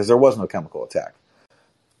reason, because there was no chemical attack.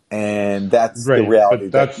 And that's the reality.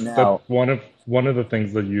 But that's one of the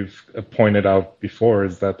things that you've pointed out before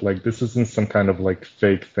is that like this isn't some kind of like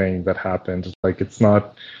fake thing that happened. Like it's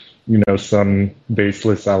not, some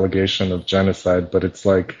baseless allegation of genocide, but it's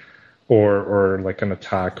like, or like an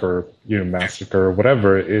attack or massacre or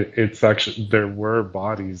whatever. It's actually there were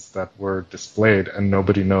bodies that were displayed, and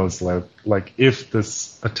nobody knows like if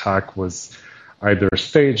this attack was either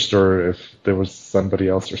staged or if there was somebody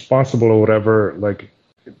else responsible or whatever. Like.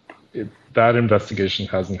 That investigation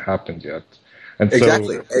hasn't happened yet. And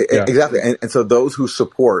exactly. And so those who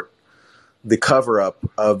support the cover-up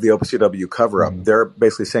of the OPCW cover-up, they're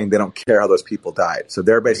basically saying they don't care how those people died. So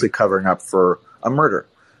they're basically covering up for a murder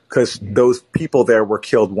because those people there were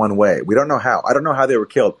killed one way. We don't know how. I don't know how they were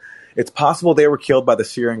killed. It's possible they were killed by the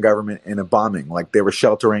Syrian government in a bombing, like they were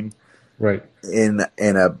sheltering in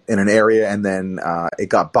an area, and then it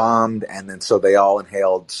got bombed, and then so they all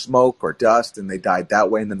inhaled smoke or dust, and they died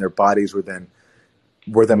that way, and then their bodies were then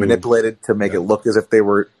manipulated to make it look as if they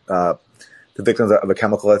were the victims of a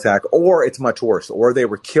chemical attack, or it's much worse, or they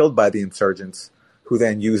were killed by the insurgents who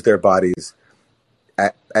then used their bodies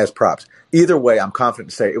as props. Either way, I'm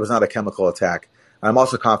confident to say it was not a chemical attack. I'm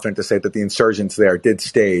also confident to say that the insurgents there did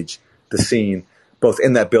stage the scene both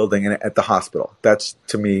in that building and at the hospital. That's,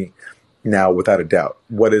 to me, now without a doubt.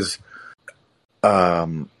 What is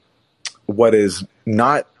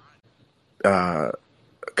not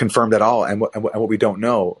confirmed at all, and what we don't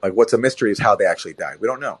know, like what's a mystery, is how they actually died. We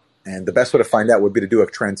don't know, and the best way to find out would be to do a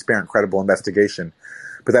transparent, credible investigation.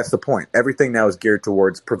 But that's the point. Everything now is geared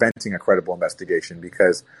towards preventing a credible investigation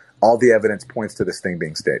because all the evidence points to this thing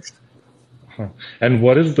being staged. And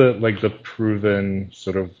what is the proven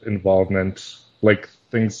sort of involvement, like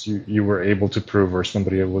things you were able to prove or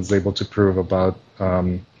somebody was able to prove about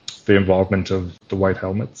the involvement of the White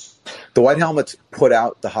Helmets? The White Helmets put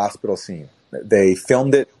out the hospital scene. They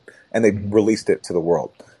filmed it and they released it to the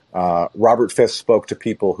world. Robert Fisk spoke to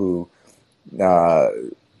people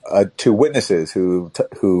to witnesses who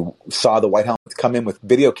saw the White Helmets come in with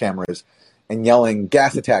video cameras and yelling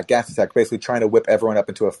gas attack, basically trying to whip everyone up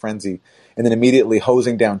into a frenzy, and then immediately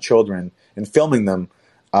hosing down children and filming them,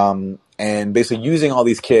 and basically using all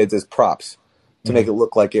these kids as props to make it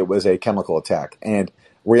look like it was a chemical attack. And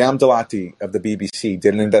Riam Dalati of the BBC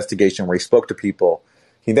did an investigation where he spoke to people.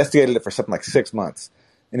 He investigated it for something like 6 months,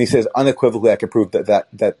 and he says unequivocally I can prove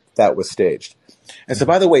that was staged. And so,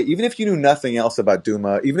 by the way, even if you knew nothing else about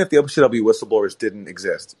Duma, even if the OPCW whistleblowers didn't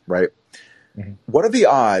exist, right? What are the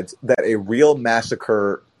odds that a real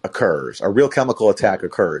massacre occurs, a real chemical attack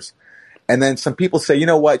occurs, and then some people say, you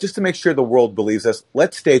know what, just to make sure the world believes us,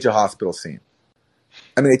 let's stage a hospital scene.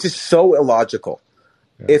 I mean, it's just so illogical.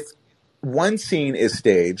 Yeah. If one scene is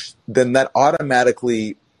staged, then that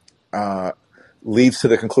automatically leads to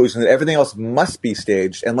the conclusion that everything else must be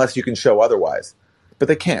staged unless you can show otherwise. But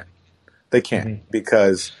they can't. They can't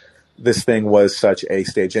because this thing was such a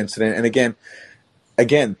staged incident. And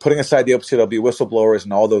again, putting aside the OPCW whistleblowers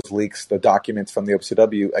and all those leaks, the documents from the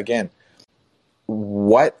OPCW, again,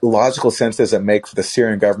 what logical sense does it make for the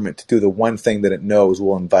Syrian government to do the one thing that it knows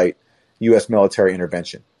will invite U.S. military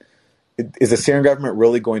intervention? Is the Syrian government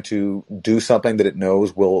really going to do something that it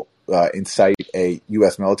knows will incite a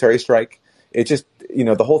U.S. military strike? It just,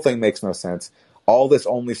 the whole thing makes no sense. All this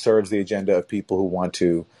only serves the agenda of people who want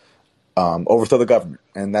to overthrow the government,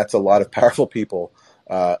 and that's a lot of powerful people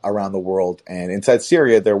around the world. And inside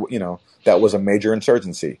Syria, that was a major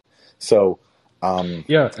insurgency. So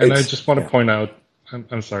Yeah, and I just want to point out,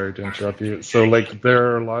 I'm sorry to interrupt you. So, like,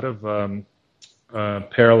 there are a lot of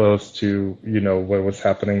parallels to, what was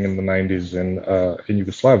happening in the 90s in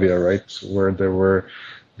Yugoslavia, right? Where there were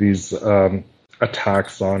these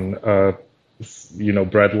attacks on,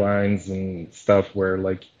 bread lines and stuff where,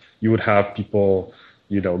 like, you would have people,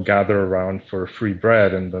 gather around for free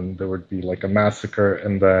bread, and then there would be, like, a massacre,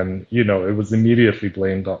 and then, it was immediately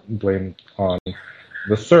blamed on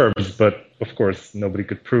the Serbs, but of course nobody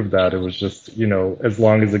could prove that. It was just, as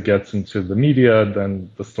long as it gets into the media, then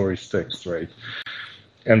the story sticks, right?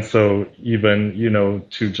 And so even,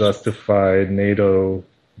 to justify the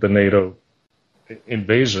NATO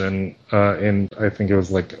invasion, I think it was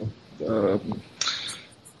like,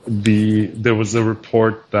 there was a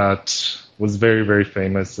report that was very, very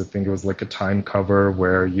famous. I think it was like a Time cover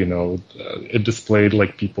where, it displayed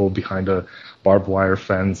like people behind a barbed wire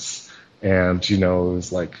fence. And, it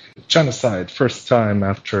was like genocide, first time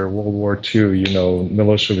after World War II,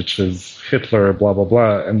 Milosevic's Hitler, blah, blah,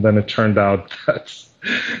 blah. And then it turned out that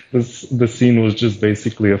the scene was just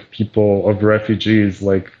basically of refugees,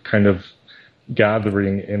 like kind of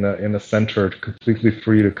gathering in a center, completely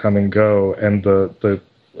free to come and go. And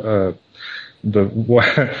the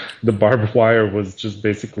barbed wire was just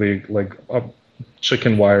basically like a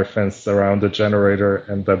chicken wire fence around the generator,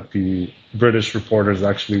 and that the British reporters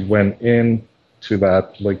actually went in to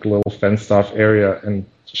that like little fenced off area and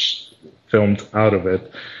filmed out of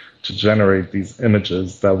it to generate these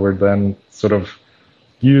images that were then sort of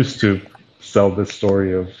used to sell this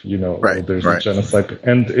story of, there's a genocide.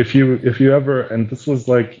 And if you ever, and this was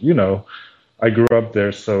like, I grew up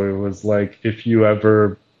there, so it was like, if you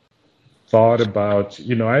ever thought about,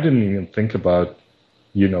 I didn't even think about,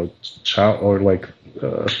 or like,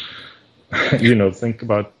 think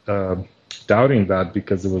about doubting that,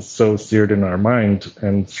 because it was so seared in our mind.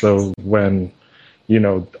 And so when,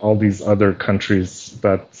 all these other countries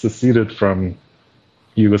that seceded from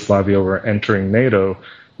Yugoslavia were entering NATO,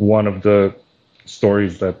 one of the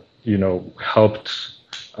stories that, helped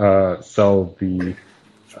sell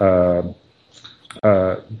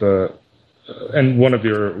and one of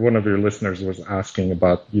your listeners was asking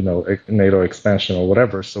about, NATO expansion or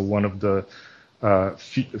whatever. So one of the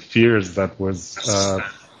fears that was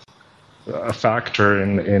a factor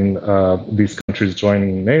in these countries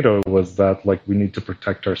joining NATO was that, like, we need to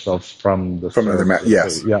protect ourselves from the Serbs.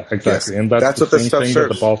 Yes, yeah, exactly, yes. and that's the what this same stuff thing serves.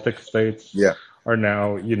 that the Baltic states Yeah. are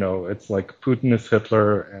now. It's like Putin is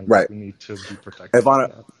Hitler, and right. we need to be protected.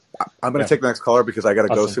 Ivana, I'm going to take the next caller because I got to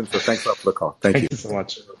go soon. So thanks a lot for the call. Thank you so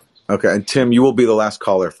much. Okay, and Tim, you will be the last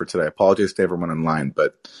caller for today. Apologies to everyone in line,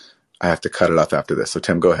 but I have to cut it off after this. So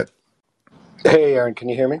Tim, go ahead. Hey, Aaron, can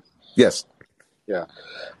you hear me? Yes. Yeah.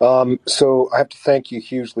 So I have to thank you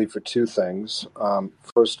hugely for two things.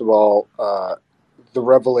 First of all, the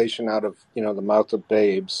revelation out of the mouth of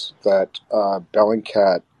babes that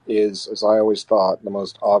Bellingcat is, as I always thought, the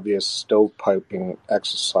most obvious stovepiping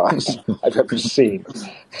exercise I've ever seen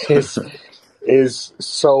is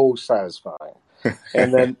so satisfying.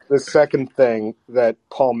 And then the second thing, that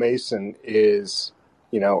Paul Mason is,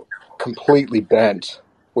 completely bent,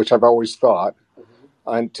 which I've always thought,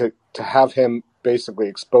 and to have him basically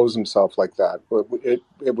expose himself like that,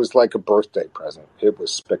 it was like a birthday present. It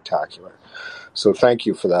was spectacular. So thank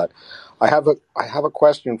you for that. I have a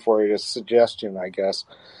question for you, a suggestion, I guess.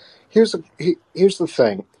 Here's the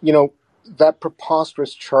thing. That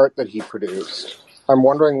preposterous chart that he produced, I'm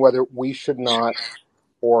wondering whether we should not,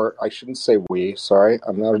 or I shouldn't say we, sorry,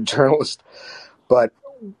 I'm not a journalist, but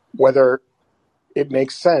whether it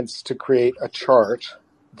makes sense to create a chart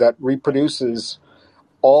that reproduces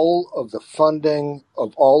all of the funding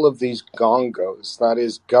of all of these gongos, that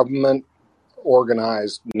is government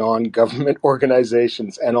organized, non-government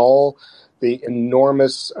organizations, and all the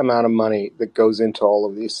enormous amount of money that goes into all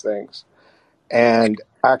of these things, and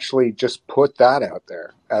actually just put that out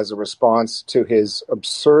there as a response to his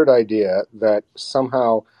absurd idea that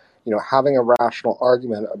somehow, having a rational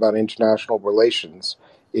argument about international relations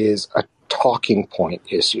is a talking point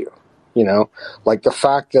issue. Like the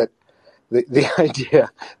fact that the idea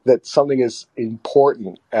that something as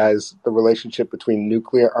important as the relationship between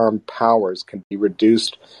nuclear armed powers can be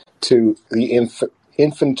reduced to the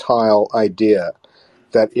infantile idea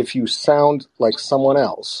that if you sound like someone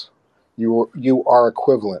else, you are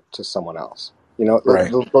equivalent to someone else. Right.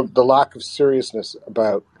 The lack of seriousness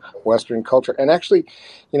about Western culture. And actually,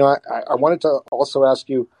 I wanted to also ask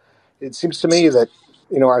you, it seems to me that,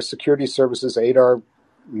 our security services aid our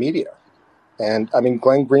media. And I mean,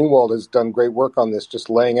 Glenn Greenwald has done great work on this,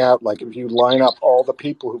 just laying out, like, if you line up all the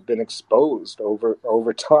people who've been exposed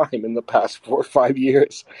over time in the past 4 or 5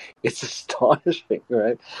 years, it's astonishing,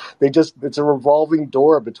 right? It's a revolving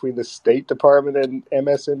door between the State Department and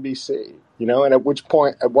MSNBC, and at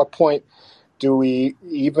what point do we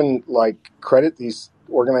even like credit these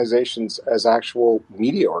organizations as actual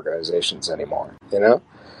media organizations anymore,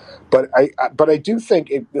 But I do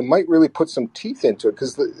think it might really put some teeth into it,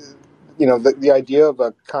 because the idea of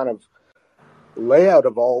a kind of layout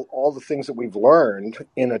of all the things that we've learned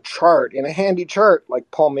in a handy chart,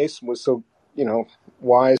 like Paul Mason was so,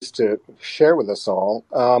 wise to share with us all,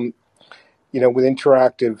 with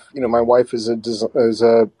interactive, my wife is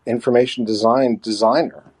a information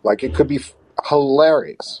designer. Like, it could be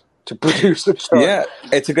hilarious to produce a chart. Yeah,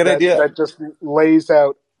 it's a good idea. That just lays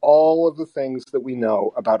out all of the things that we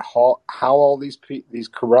know about how all these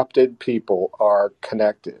corrupted people are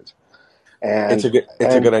connected. And it's a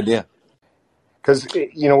good idea. Because,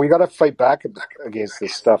 we got to fight back against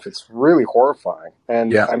this stuff. It's really horrifying.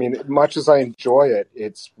 And, Yeah. I mean, much as I enjoy it,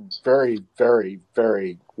 it's very, very,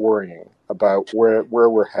 very worrying about where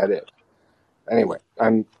we're headed. Anyway,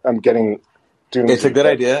 I'm getting doomed. It's a good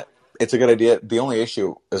idea. It's a good idea. The only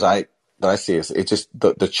issue that I see is it just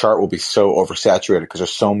the chart will be so oversaturated because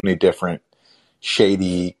there's so many different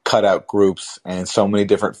shady cutout groups and so many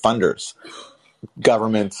different funders,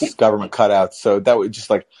 government cutouts. So that would just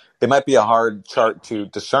it might be a hard chart to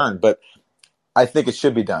discern, but I think it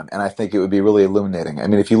should be done, and I think it would be really illuminating. I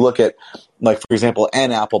mean, if you look at, for example,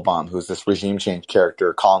 Ann Applebaum, who's this regime change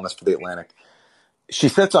character, columnist for The Atlantic, she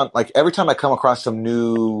sits on, every time I come across some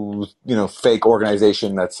new, fake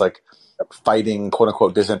organization that's fighting quote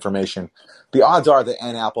unquote disinformation, the odds are that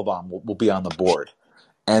Ann Applebaum will be on the board.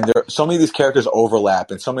 And so many of these characters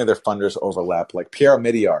overlap, and so many of their funders overlap, like Pierre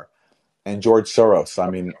Omidyar and George Soros.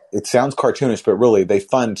 I mean, it sounds cartoonish, but really they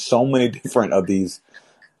fund so many different of these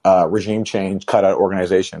regime change cutout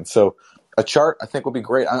organizations. So a chart, I think, would be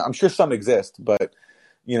great. I'm sure some exist, but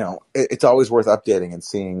it's always worth updating and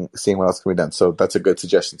seeing what else can be done. So that's a good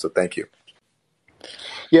suggestion. So thank you.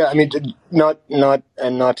 Yeah, I mean, not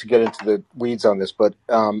to get into the weeds on this, but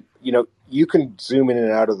you can zoom in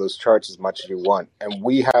and out of those charts as much as you want, and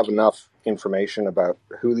we have enough information about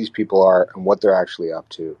who these people are and what they're actually up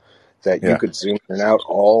to that you could zoom in and out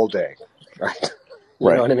all day, right? You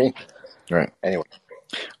know what I mean? Right. Anyway,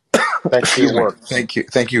 thanks for your work. Thank you.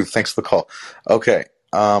 Thanks for the call. Okay,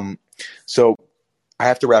 so I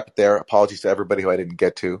have to wrap it there. Apologies to everybody who I didn't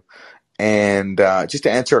get to, and just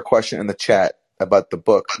to answer a question in the chat about the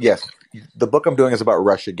book. Yes, the book I'm doing is about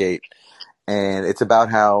Russiagate, and it's about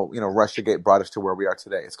how Russiagate brought us to where we are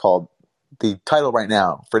today. It's called, the title right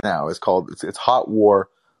now is called it's Hot War,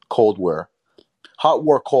 Cold War,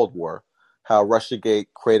 how Russiagate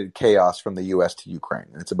created chaos from the U.S. to Ukraine,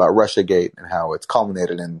 and it's about Russiagate and how it's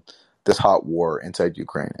culminated in this hot war inside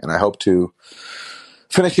Ukraine. And I hope to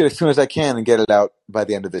finish it as soon as I can and get it out by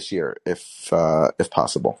the end of this year, if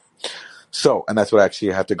possible. So, and that's what I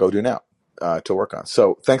actually have to go do now. To work on.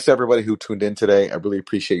 So thanks to everybody who tuned in today. I really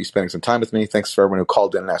appreciate you spending some time with me. Thanks for everyone who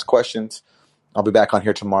called in and asked questions. I'll be back on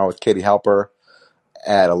here tomorrow with Katie Halper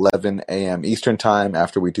at 11 a.m. Eastern time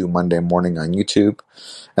after we do Monday morning on YouTube.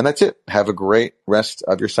 And that's it. Have a great rest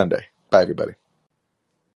of your Sunday. Bye, everybody.